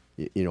there,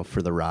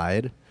 for the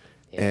ride.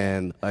 Yeah,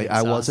 and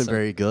I wasn't awesome.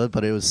 Very good,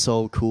 but it was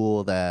so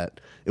cool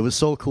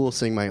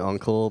seeing my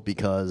uncle,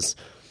 because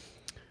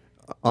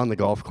on the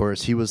golf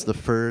course, he was the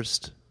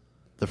first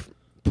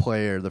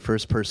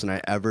person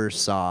I ever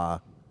saw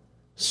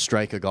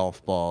strike a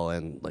golf ball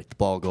and like the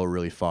ball go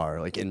really far,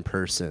 like in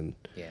person.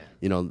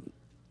 Yeah.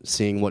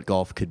 Seeing what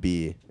golf could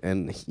be.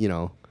 And,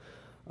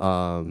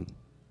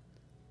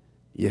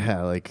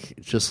 like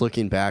just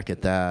looking back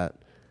at that,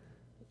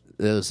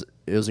 it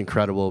was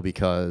incredible,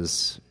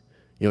 because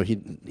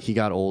he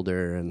got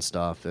older and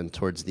stuff, and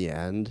towards the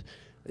end,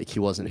 like, he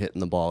wasn't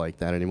hitting the ball like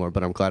that anymore.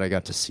 But I'm glad I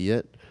got to see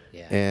it,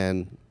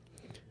 and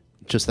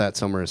just that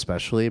summer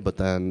especially. But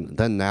then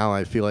now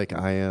I feel like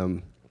I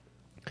am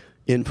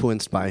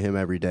influenced by him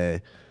every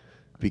day,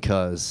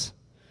 because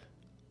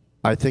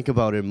I think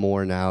about him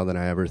more now than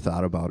I ever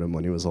thought about him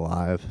when he was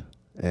alive.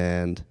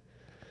 And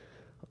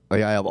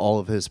like, I have all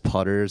of his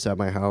putters at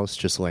my house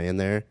just laying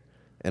there,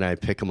 and I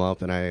pick them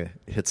up and I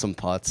hit some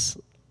putts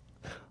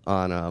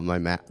on my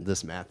mat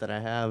that I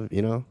have,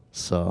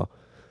 So,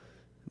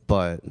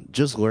 but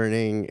just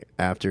learning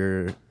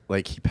after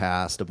like he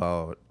passed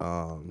about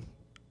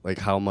like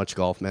how much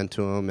golf meant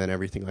to him and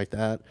everything like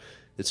that,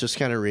 it's just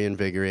kind of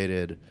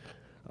reinvigorated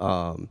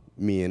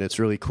me, and it's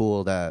really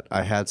cool that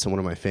I had someone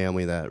in my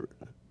family that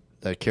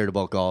cared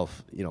about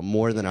golf,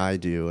 more than I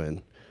do,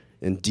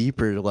 and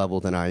deeper level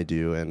than I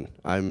do, and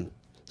I'm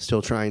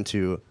still trying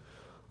to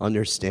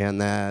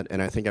understand that.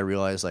 And I think I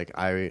realized like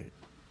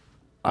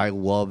I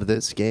love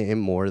this game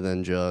more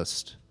than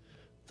just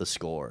the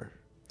score.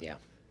 Yeah.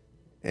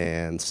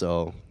 And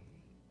so,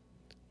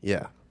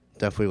 yeah,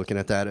 definitely looking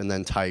at that. And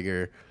then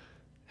Tiger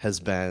has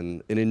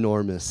been an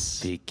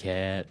enormous Big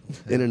cat.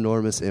 an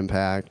enormous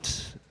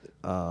impact.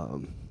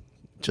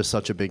 Just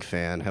such a big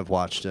fan. Have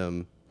watched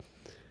him,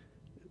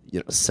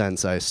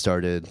 since I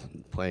started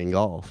playing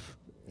golf,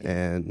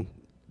 and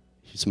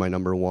he's my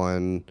number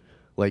one.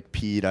 Like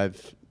Pete,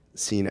 I've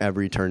seen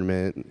every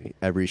tournament,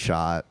 every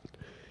shot.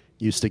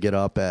 Used to get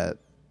up at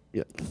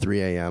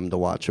 3 a.m. to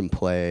watch him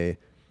play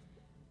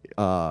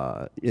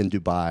in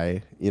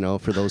Dubai,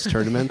 for those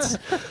tournaments.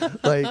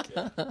 Like,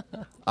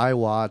 I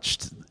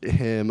watched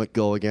him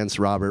go against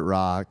Robert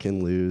Rock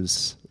and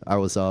lose. I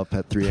was up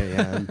at 3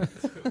 a.m.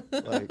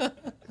 Like,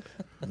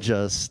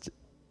 just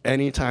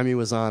anytime he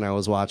was on, I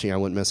was watching. I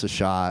wouldn't miss a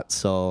shot.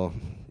 So,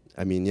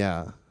 I mean,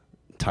 yeah,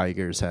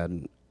 Tiger's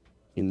had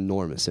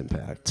enormous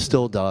impact.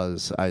 Still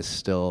does. I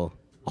still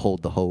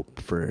hold the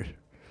hope for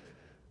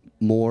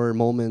more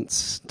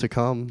moments to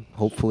come,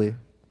 hopefully.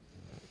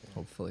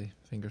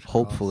 Fingers crossed.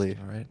 Hopefully.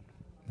 All right,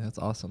 that's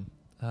awesome.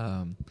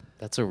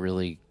 That's a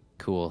really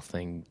cool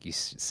thing you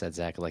said,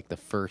 Zach. Like the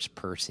first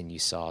person you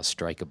saw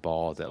strike a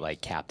ball that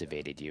like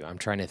captivated you. I'm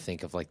trying to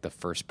think of like the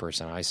first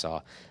person I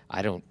saw.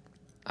 I don't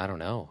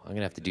know. I'm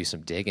gonna have to do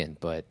some digging,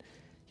 but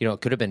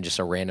it could have been just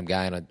a random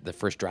guy on the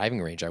first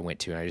driving range I went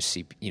to, and I just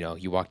see,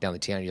 you walk down the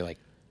tee and you're like,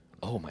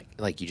 oh my,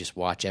 like you just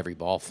watch every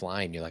ball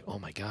fly and you're like, oh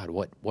my God,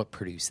 what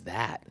produced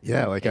that?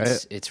 Yeah, like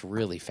it's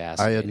really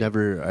fascinating.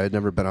 I had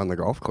never been on the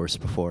golf course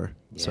before,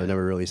 so I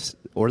never really,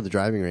 or the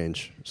driving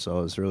range. So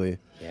it was really,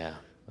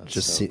 that's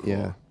just so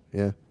cool.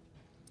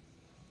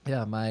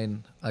 Yeah,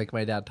 mine, like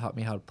my dad taught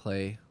me how to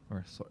play,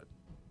 or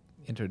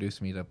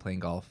introduced me to playing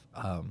golf.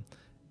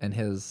 And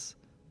his,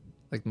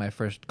 like my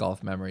first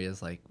golf memory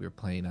is like we were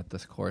playing at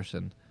this course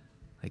in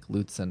like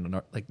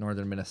Lutzen, like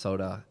northern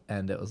Minnesota,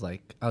 and it was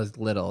like I was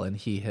little, and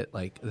he hit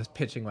like this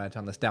pitching wedge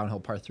on this downhill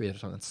par 3 or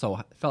something. So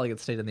it felt like it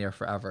stayed in the air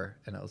forever,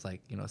 and it was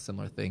like a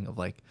similar thing of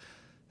like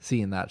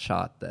seeing that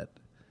shot that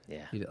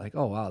you like,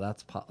 oh wow,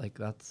 that's I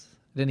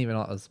didn't even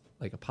know it was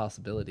like a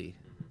possibility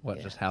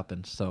what just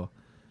happened. So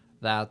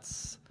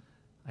that's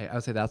I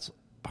would say that's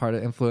part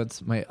of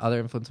influence. My other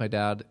influence, my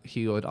dad,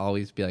 he would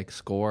always be like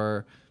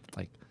score,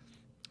 like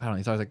I don't know.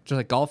 He's always like, just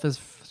like golf is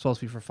supposed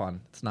to be for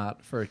fun. It's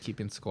not for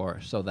keeping score.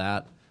 So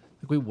that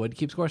like we would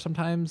keep score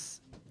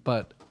sometimes,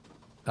 but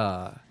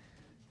so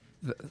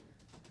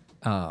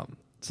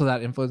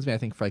that influenced me, I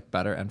think, for like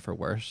better and for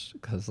worse,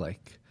 because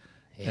like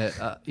it,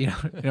 you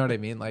know what I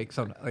mean. Like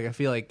I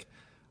feel like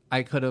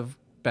I could have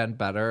been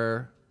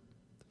better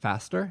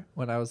faster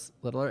when I was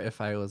littler if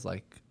I was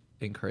like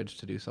encouraged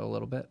to do so a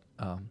little bit.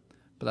 But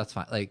that's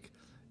fine. Like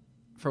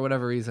for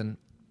whatever reason,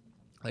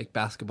 like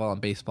basketball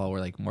and baseball were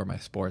like more my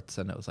sports,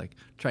 and it was like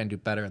trying to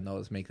do better in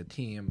those, make the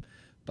team.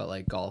 But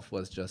like golf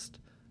was just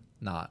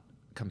not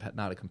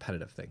a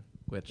competitive thing,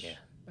 which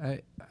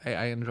I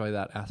enjoy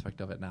that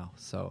aspect of it now.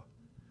 So,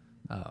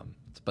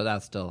 but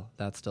that's still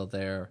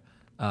there.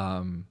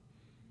 I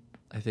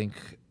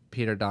think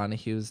Peter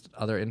Donahue's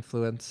other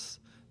influence,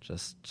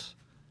 just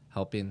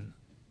helping.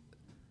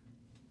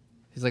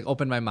 He's like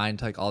opened my mind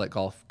to like all that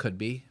golf could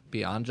be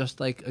beyond just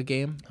like a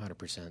game.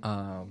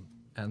 100%.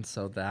 And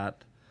so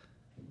that.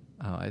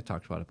 I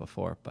talked about it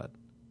before, but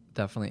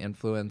definitely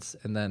influence.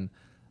 And then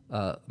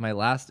my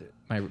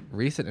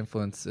recent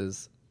influence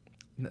is,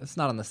 it's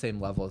not on the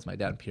same level as my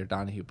dad and Peter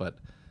Donahue, but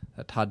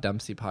a Todd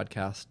Dempsey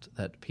podcast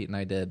that Pete and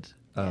I did.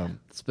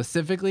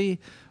 Specifically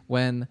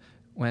when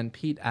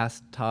Pete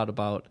asked Todd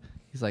about,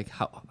 he's like,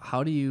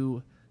 how do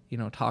you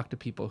talk to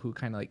people who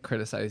kind of like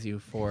criticize you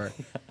for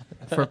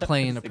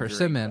playing a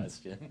persimmon?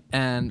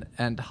 And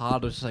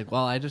Todd was just like,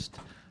 well, I just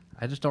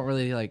don't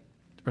really like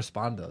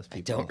respond to those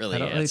people. I don't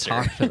really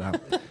talk to them.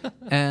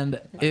 And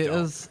it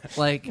was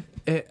like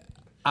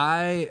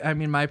I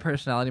mean my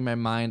personality, my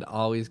mind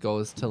always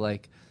goes to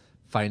like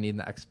finding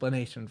the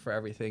explanation for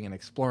everything and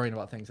exploring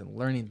about things and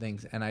learning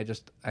things, and I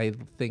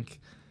think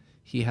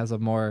he has a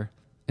more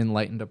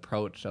enlightened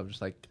approach of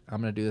just like,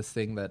 I'm going to do this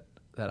thing that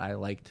I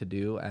like to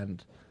do,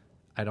 and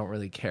I don't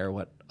really care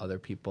what other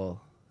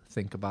people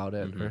think about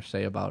it or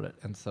say about it.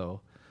 And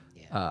so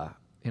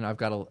I've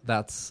got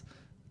that's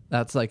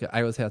like,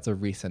 I would say that's a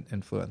recent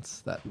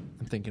influence that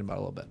I'm thinking about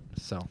a little bit.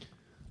 So,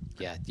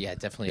 yeah,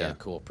 definitely a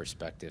cool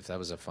perspective. That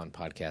was a fun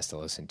podcast to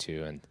listen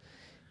to, and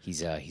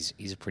he's a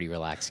pretty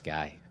relaxed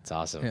guy. It's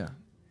awesome.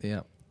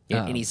 Yeah.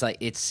 And he's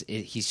like,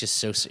 he's just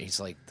so, he's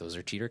like, those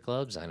are cheater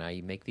clubs, and I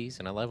make these,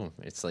 and I love them.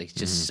 It's like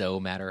just so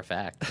matter of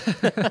fact.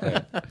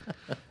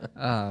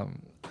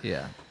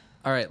 Yeah.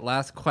 All right.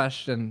 Last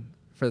question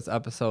for this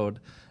episode.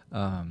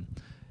 A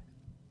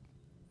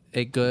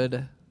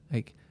good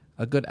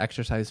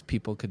exercise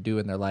people could do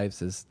in their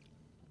lives is,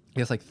 I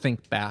guess, like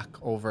think back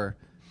over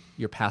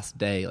your past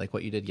day, like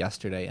what you did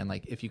yesterday, and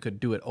like if you could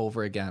do it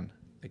over again,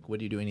 like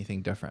would you do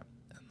anything different?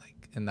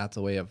 And that's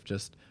a way of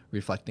just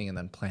reflecting and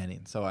then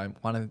planning. So I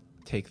want to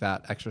take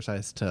that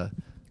exercise to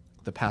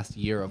the past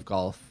year of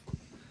golf,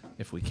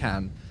 if we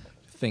can.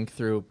 Think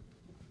through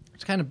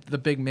it's kind of the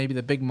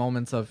big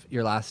moments of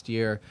your last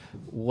year.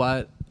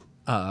 What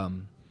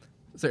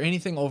is there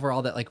anything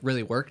overall that like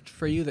really worked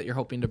for you that you're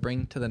hoping to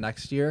bring to the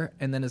next year?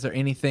 And then is there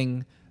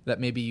anything that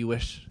maybe you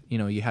wish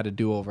you had a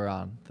do-over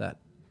on that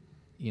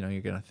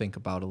you're going to think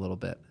about a little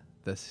bit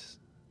this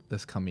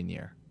coming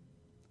year?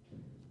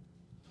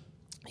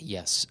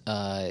 Yes.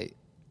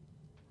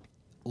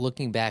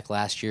 Looking back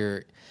last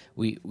year,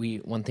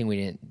 we one thing we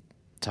didn't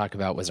talk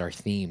about was our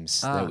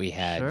themes that we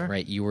had. Sure.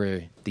 Right, you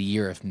were the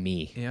year of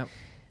me. Yep.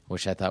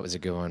 Which I thought was a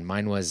good one.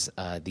 Mine was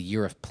the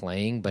year of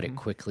playing, but it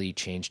quickly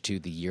changed to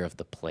the year of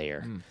the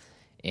player.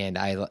 And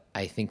I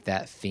think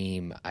that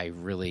theme I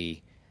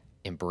really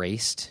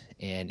embraced.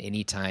 And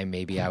anytime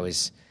maybe I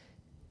was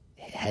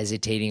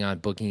hesitating on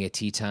booking a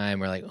tee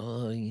time, or like,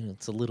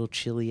 it's a little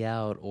chilly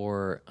out,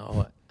 or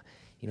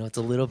it's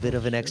a little bit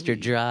of an extra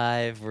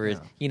drive, or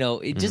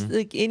it just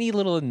like any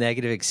little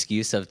negative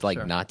excuse of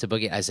like not to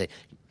book it. I say,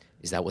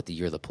 is that what the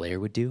year of the player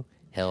would do?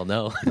 Hell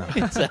no.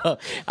 So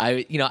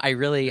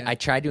I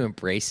tried to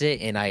embrace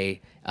it, and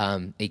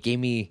it gave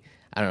me,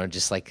 I don't know,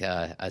 just like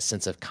a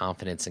sense of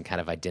confidence and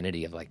kind of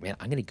identity of like, man,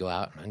 I'm going to go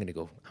out and I'm going to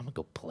go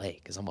play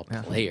because I'm a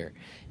player.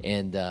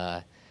 And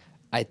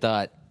I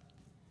thought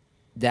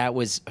that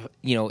was,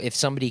 if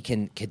somebody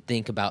could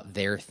think about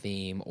their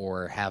theme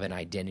or have an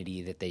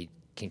identity that they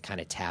can kind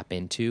of tap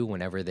into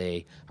whenever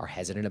they are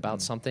hesitant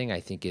about something, I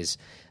think is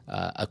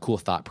a cool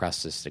thought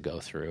process to go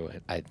through.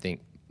 I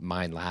think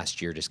mine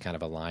last year just kind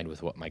of aligned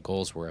with what my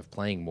goals were of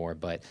playing more,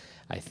 but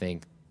I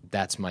think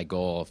that's my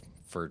goal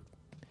for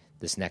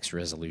this next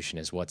resolution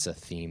is what's a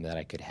theme that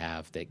I could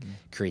have that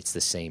creates the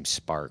same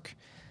spark.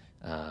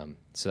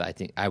 So I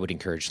think I would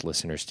encourage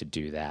listeners to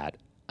do that.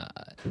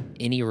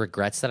 Any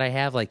regrets that I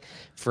have, like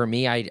for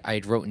me,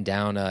 I'd written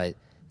down that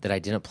I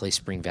didn't play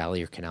Spring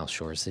Valley or Canal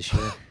Shores this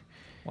year.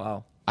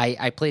 Wow.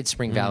 I played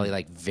Spring Valley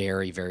like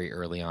very, very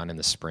early on in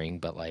the spring,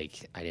 but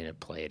like I didn't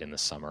play it in the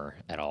summer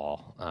at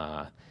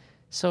all.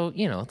 So,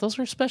 those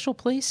are special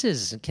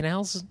places.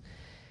 Canal's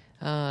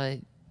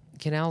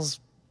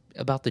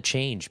about to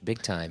change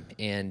big time.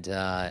 And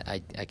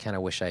I kind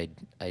of wish I'd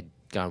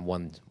gone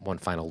one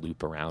final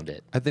loop around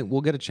it. I think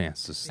we'll get a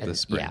chance this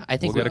spring. Yeah, I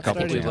think we'll get a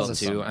couple we will chances.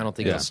 too. I don't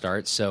think it'll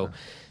start. So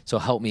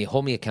hold me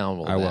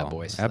accountable to I that, will.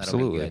 boys.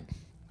 Absolutely.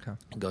 Okay.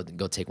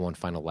 Go take one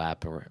final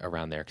lap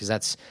around there, because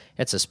that's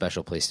a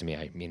special place to me.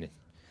 I mean,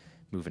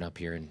 moving up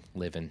here and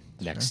living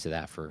next to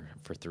that for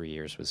 3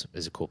 years was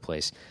a cool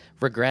place.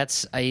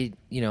 Regrets,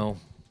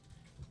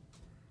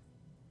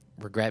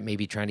 regret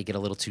maybe trying to get a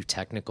little too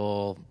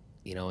technical,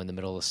 in the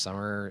middle of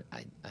summer.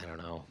 I don't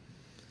know.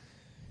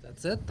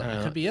 That's it.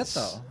 That could be it,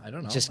 though. I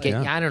don't know.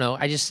 I don't know.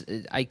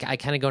 I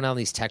kind of go down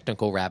these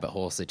technical rabbit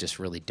holes that just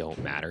really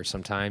don't matter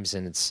sometimes,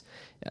 and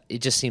it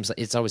just seems like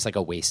it's always like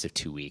a waste of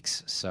 2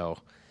 weeks. So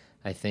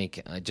I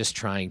think just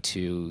trying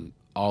to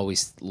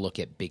always look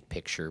at big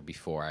picture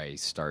before I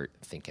start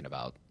thinking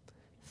about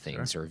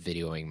things or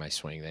videoing my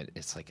swing. That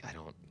it's like I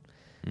don't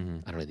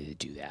need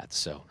to do that.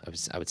 So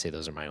I would say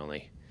those are my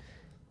only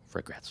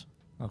regrets.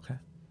 Okay.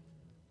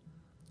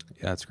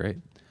 Yeah, that's great.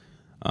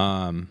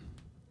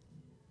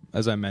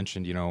 As I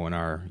mentioned, in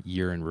our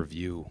year in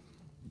review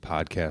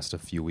podcast a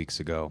few weeks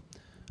ago,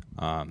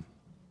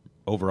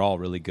 overall,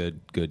 really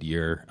good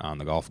year on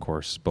the golf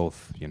course,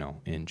 both,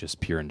 in just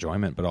pure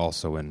enjoyment, but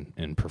also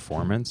in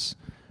performance.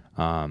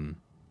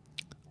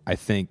 I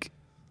think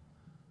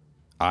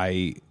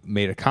I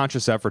made a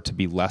conscious effort to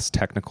be less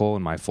technical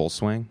in my full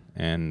swing,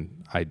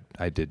 and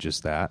I did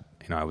just that.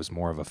 I was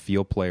more of a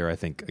feel player. I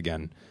think,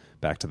 again,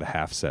 back to the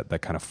half set, that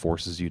kind of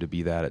forces you to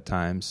be that at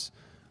times,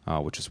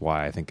 which is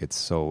why I think it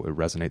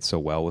resonates so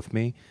well with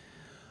me.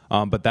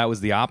 But that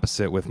was the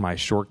opposite with my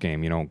short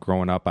game.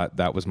 Growing up,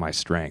 that was my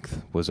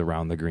strength, was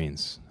around the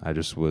greens. I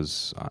just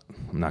was,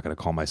 I'm not going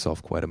to call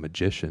myself quite a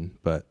magician,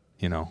 but,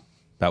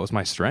 that was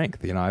my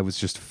strength. I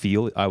was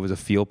a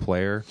feel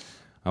player.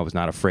 I was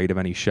not afraid of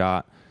any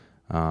shot,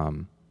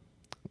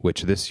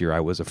 which this year I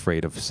was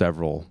afraid of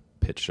several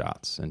pitch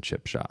shots and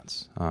chip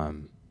shots. I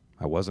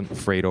wasn't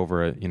afraid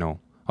over a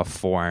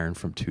 4-iron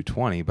from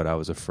 220, but I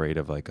was afraid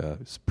of like a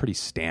pretty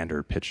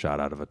standard pitch shot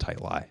out of a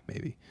tight lie,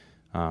 maybe.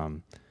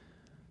 And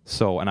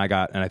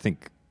I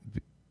think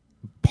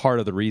part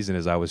of the reason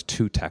is I was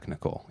too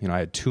technical. I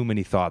had too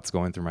many thoughts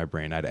going through my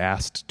brain. I'd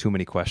asked too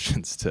many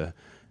questions to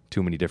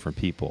too many different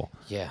people.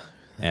 Yeah.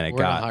 And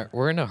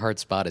we're in a hard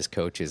spot as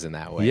coaches in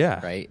that way.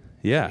 Yeah. Right.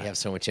 Yeah. We have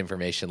so much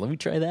information. Let me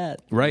try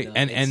that. Right.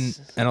 And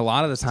a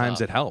lot of the times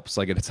tough. it helps.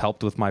 Like it's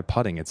helped with my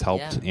putting. It's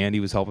helped. Yeah. Andy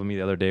was helping me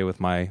the other day with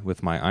my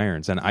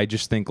irons. And I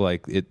just think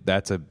like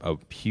that's a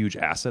huge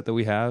asset that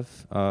we have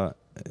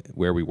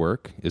where we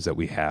work, is that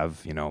we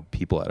have,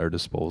 people at our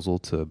disposal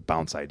to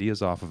bounce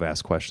ideas off of,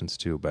 ask questions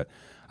to. But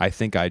I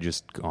think I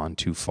just gone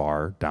too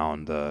far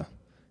down the,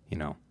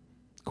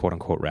 quote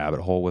unquote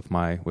rabbit hole with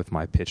my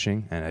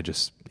pitching. And I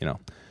just,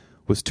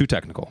 was too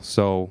technical.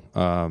 So,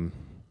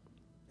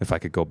 if I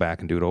could go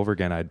back and do it over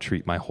again, I'd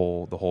treat the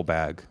whole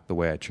bag the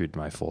way I treated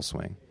my full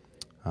swing.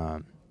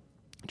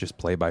 Just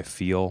play by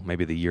feel,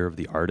 maybe the year of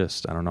the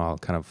artist. I don't know. I'll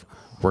kind of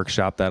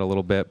workshop that a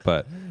little bit,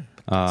 but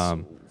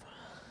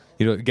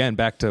again,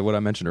 back to what I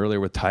mentioned earlier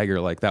with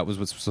Tiger, like that was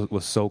what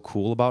was so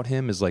cool about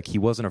him, is like he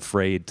wasn't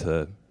afraid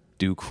to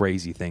do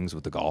crazy things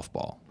with the golf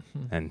ball.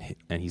 And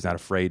he's not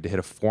afraid to hit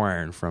a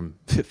 4-iron from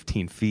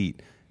 15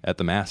 feet at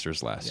the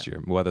Masters last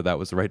year. Whether that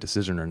was the right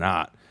decision or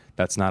not,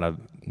 that's not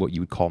what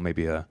you would call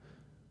maybe a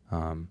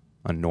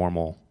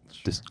normal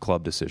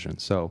club decision.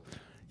 So,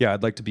 yeah,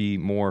 I'd like to be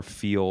more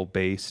feel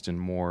based and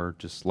more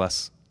just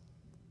less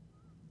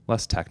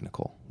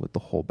technical with the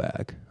whole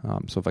bag.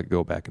 So if I could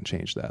go back and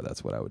change that,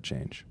 that's what I would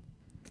change.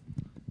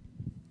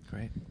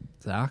 Great.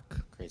 Zach?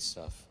 Great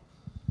stuff.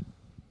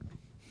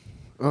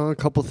 A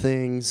couple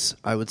things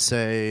I would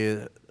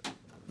say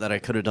that I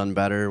could have done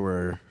better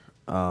were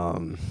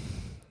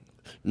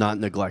not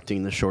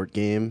neglecting the short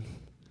game.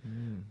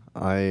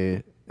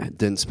 I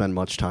didn't spend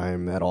much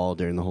time at all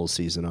during the whole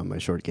season on my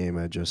short game.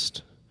 I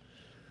just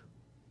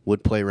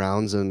would play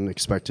rounds and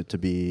expect it to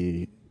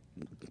be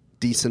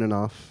decent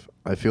enough.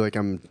 I feel like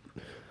I'm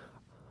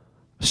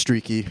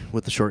streaky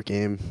with the short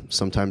game.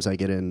 Sometimes I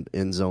get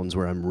in zones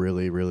where I'm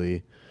really,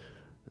 really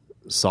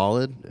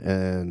solid,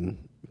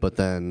 but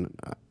then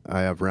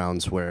I have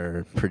rounds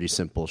where pretty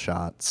simple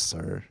shots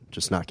are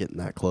just not getting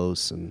that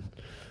close and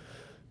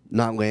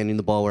not landing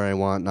the ball where I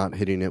want, not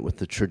hitting it with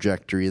the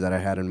trajectory that I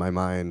had in my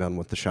mind on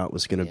what the shot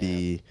was going to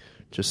be,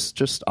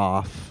 just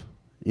off,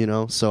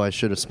 So I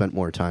should have spent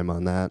more time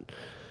on that,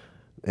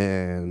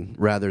 and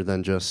rather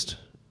than just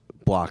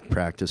block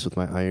practice with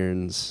my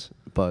irons.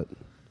 But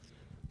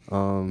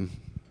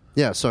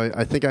so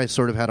I think I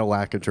sort of had a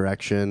lack of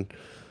direction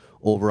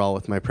overall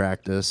with my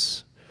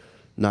practice.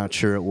 Not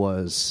sure it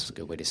was. That's a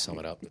good way to sum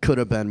it up. Could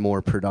have been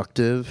more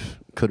productive.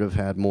 Could have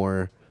had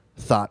more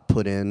thought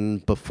put in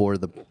before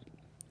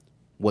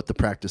what the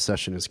practice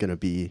session is going to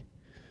be.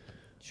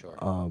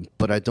 Sure.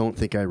 But I don't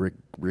think I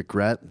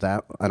regret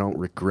that. I don't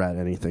regret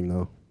anything,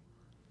 though,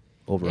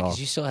 overall. Because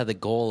you still had the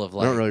goal of,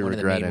 I don't really one of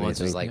the regret main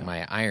ones was, anything.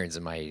 my irons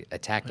and my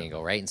attack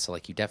angle, right? And so,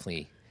 you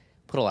definitely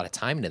put a lot of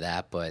time into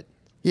that, but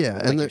yeah,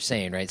 and you're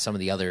saying, right, some of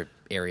the other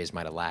areas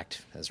might have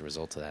lacked as a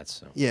result of that.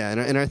 So yeah,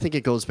 and I think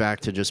it goes back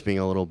to just being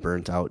a little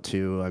burnt out,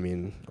 too. I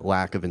mean,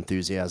 lack of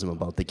enthusiasm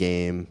about the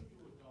game.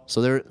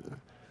 So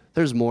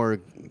there's more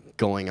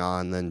going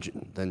on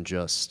than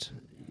just,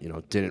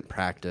 didn't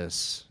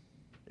practice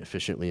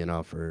efficiently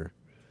enough or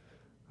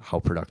how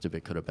productive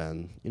it could have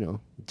been.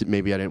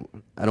 Maybe I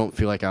don't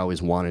feel like I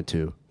always wanted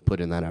to put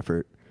in that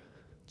effort.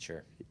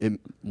 sure. It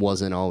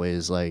wasn't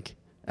always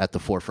at the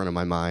forefront of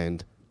my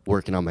mind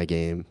working on my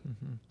game.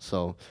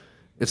 So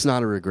it's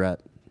not a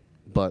regret,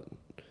 but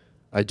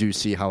I do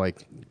see how I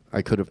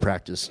could have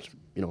practiced,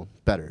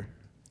 better.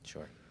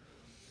 Sure.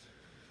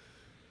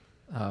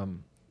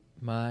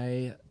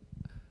 My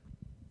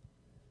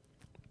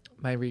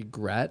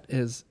regret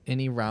is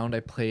any round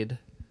I played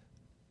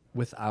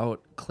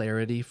without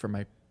clarity for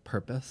my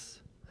purpose,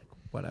 like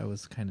what I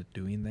was kind of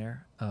doing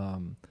there.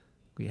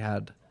 We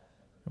had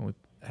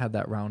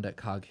that round at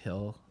Cog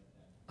Hill,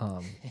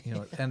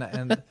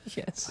 and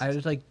Yes. I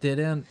just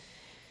didn't.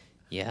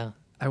 Yeah.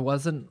 I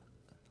wasn't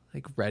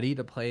ready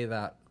to play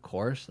that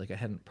course. I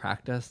hadn't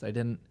practiced. I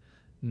didn't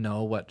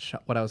know what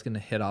I was going to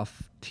hit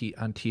off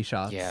on tee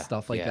shots,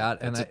 stuff like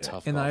that.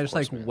 And I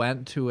just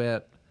went to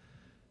it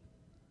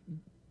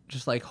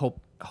just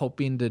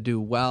hoping to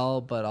do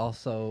well, but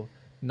also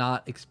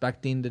not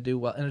expecting to do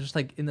well. And it's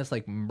just in this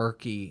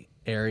murky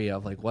area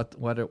of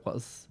what it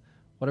was.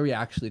 What are we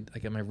actually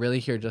am I really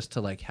here just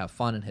to have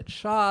fun and hit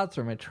shots,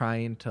 or am I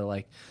trying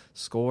to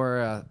score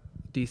a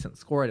decent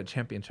score at a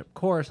championship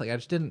course? I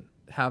just didn't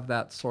have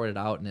that sorted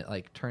out, and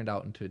it turned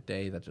out into a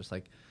day that just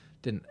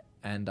didn't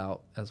end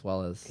out as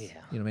well as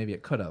maybe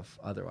it could have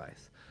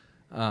otherwise.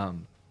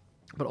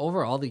 But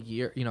overall, the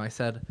year, I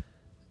said,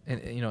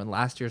 in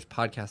last year's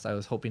podcast, I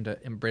was hoping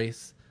to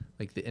embrace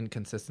the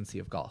inconsistency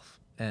of golf,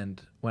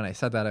 and when I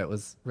said that, it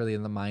was really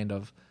in the mind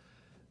of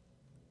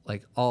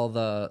all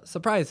the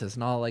surprises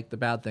and all the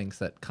bad things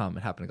that come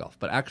and happen in golf.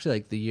 But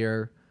actually, the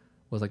year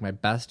was my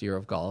best year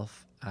of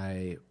golf.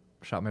 I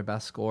shot my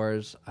best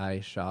scores.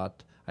 I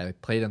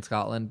played in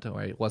Scotland,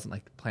 where I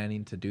wasn't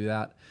planning to do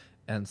that,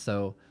 and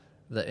so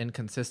the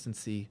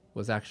inconsistency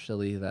was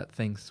actually that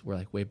things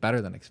were way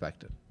better than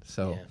expected.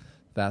 So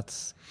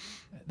that's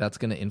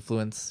going to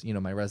influence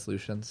my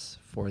resolutions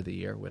for the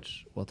year,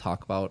 which we'll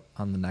talk about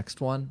on the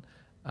next one.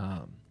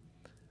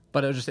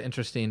 But it was just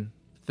interesting.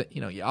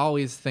 You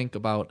always think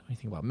about, when you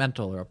think about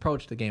mental or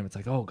approach to the game, it's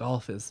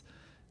golf is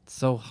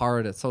so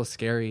hard, it's so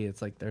scary.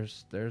 It's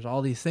there's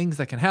all these things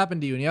that can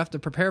happen to you, and you have to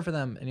prepare for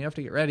them, and you have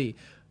to get ready.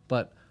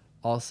 But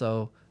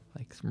also,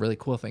 some really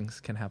cool things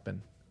can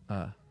happen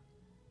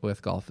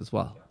with golf as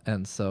well.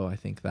 And so I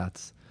think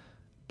that's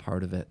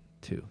part of it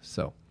too.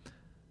 So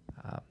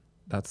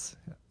that's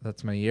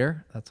my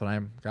year. That's what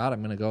I'm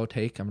going to go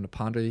take. I'm going to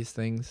ponder these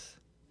things.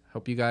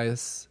 Hope you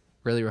guys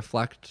really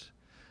reflect.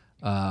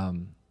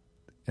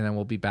 And then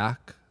we'll be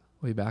back.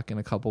 We'll be back in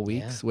a couple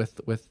weeks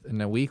with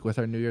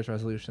our New Year's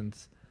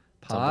resolutions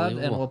pod,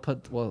 and we'll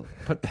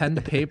put pen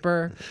to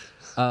paper.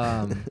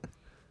 All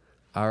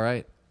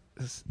right.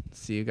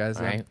 See you guys.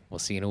 All right. We'll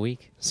see you in a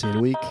week. See you in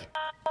a week.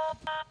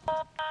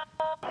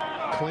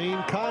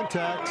 Clean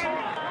contact.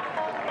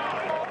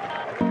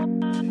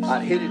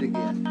 I'd hit it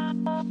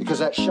again because Because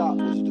that shot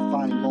was a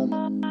defining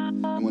moment.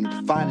 And when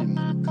a defining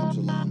moment comes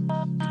along,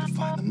 you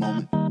define the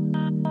moment.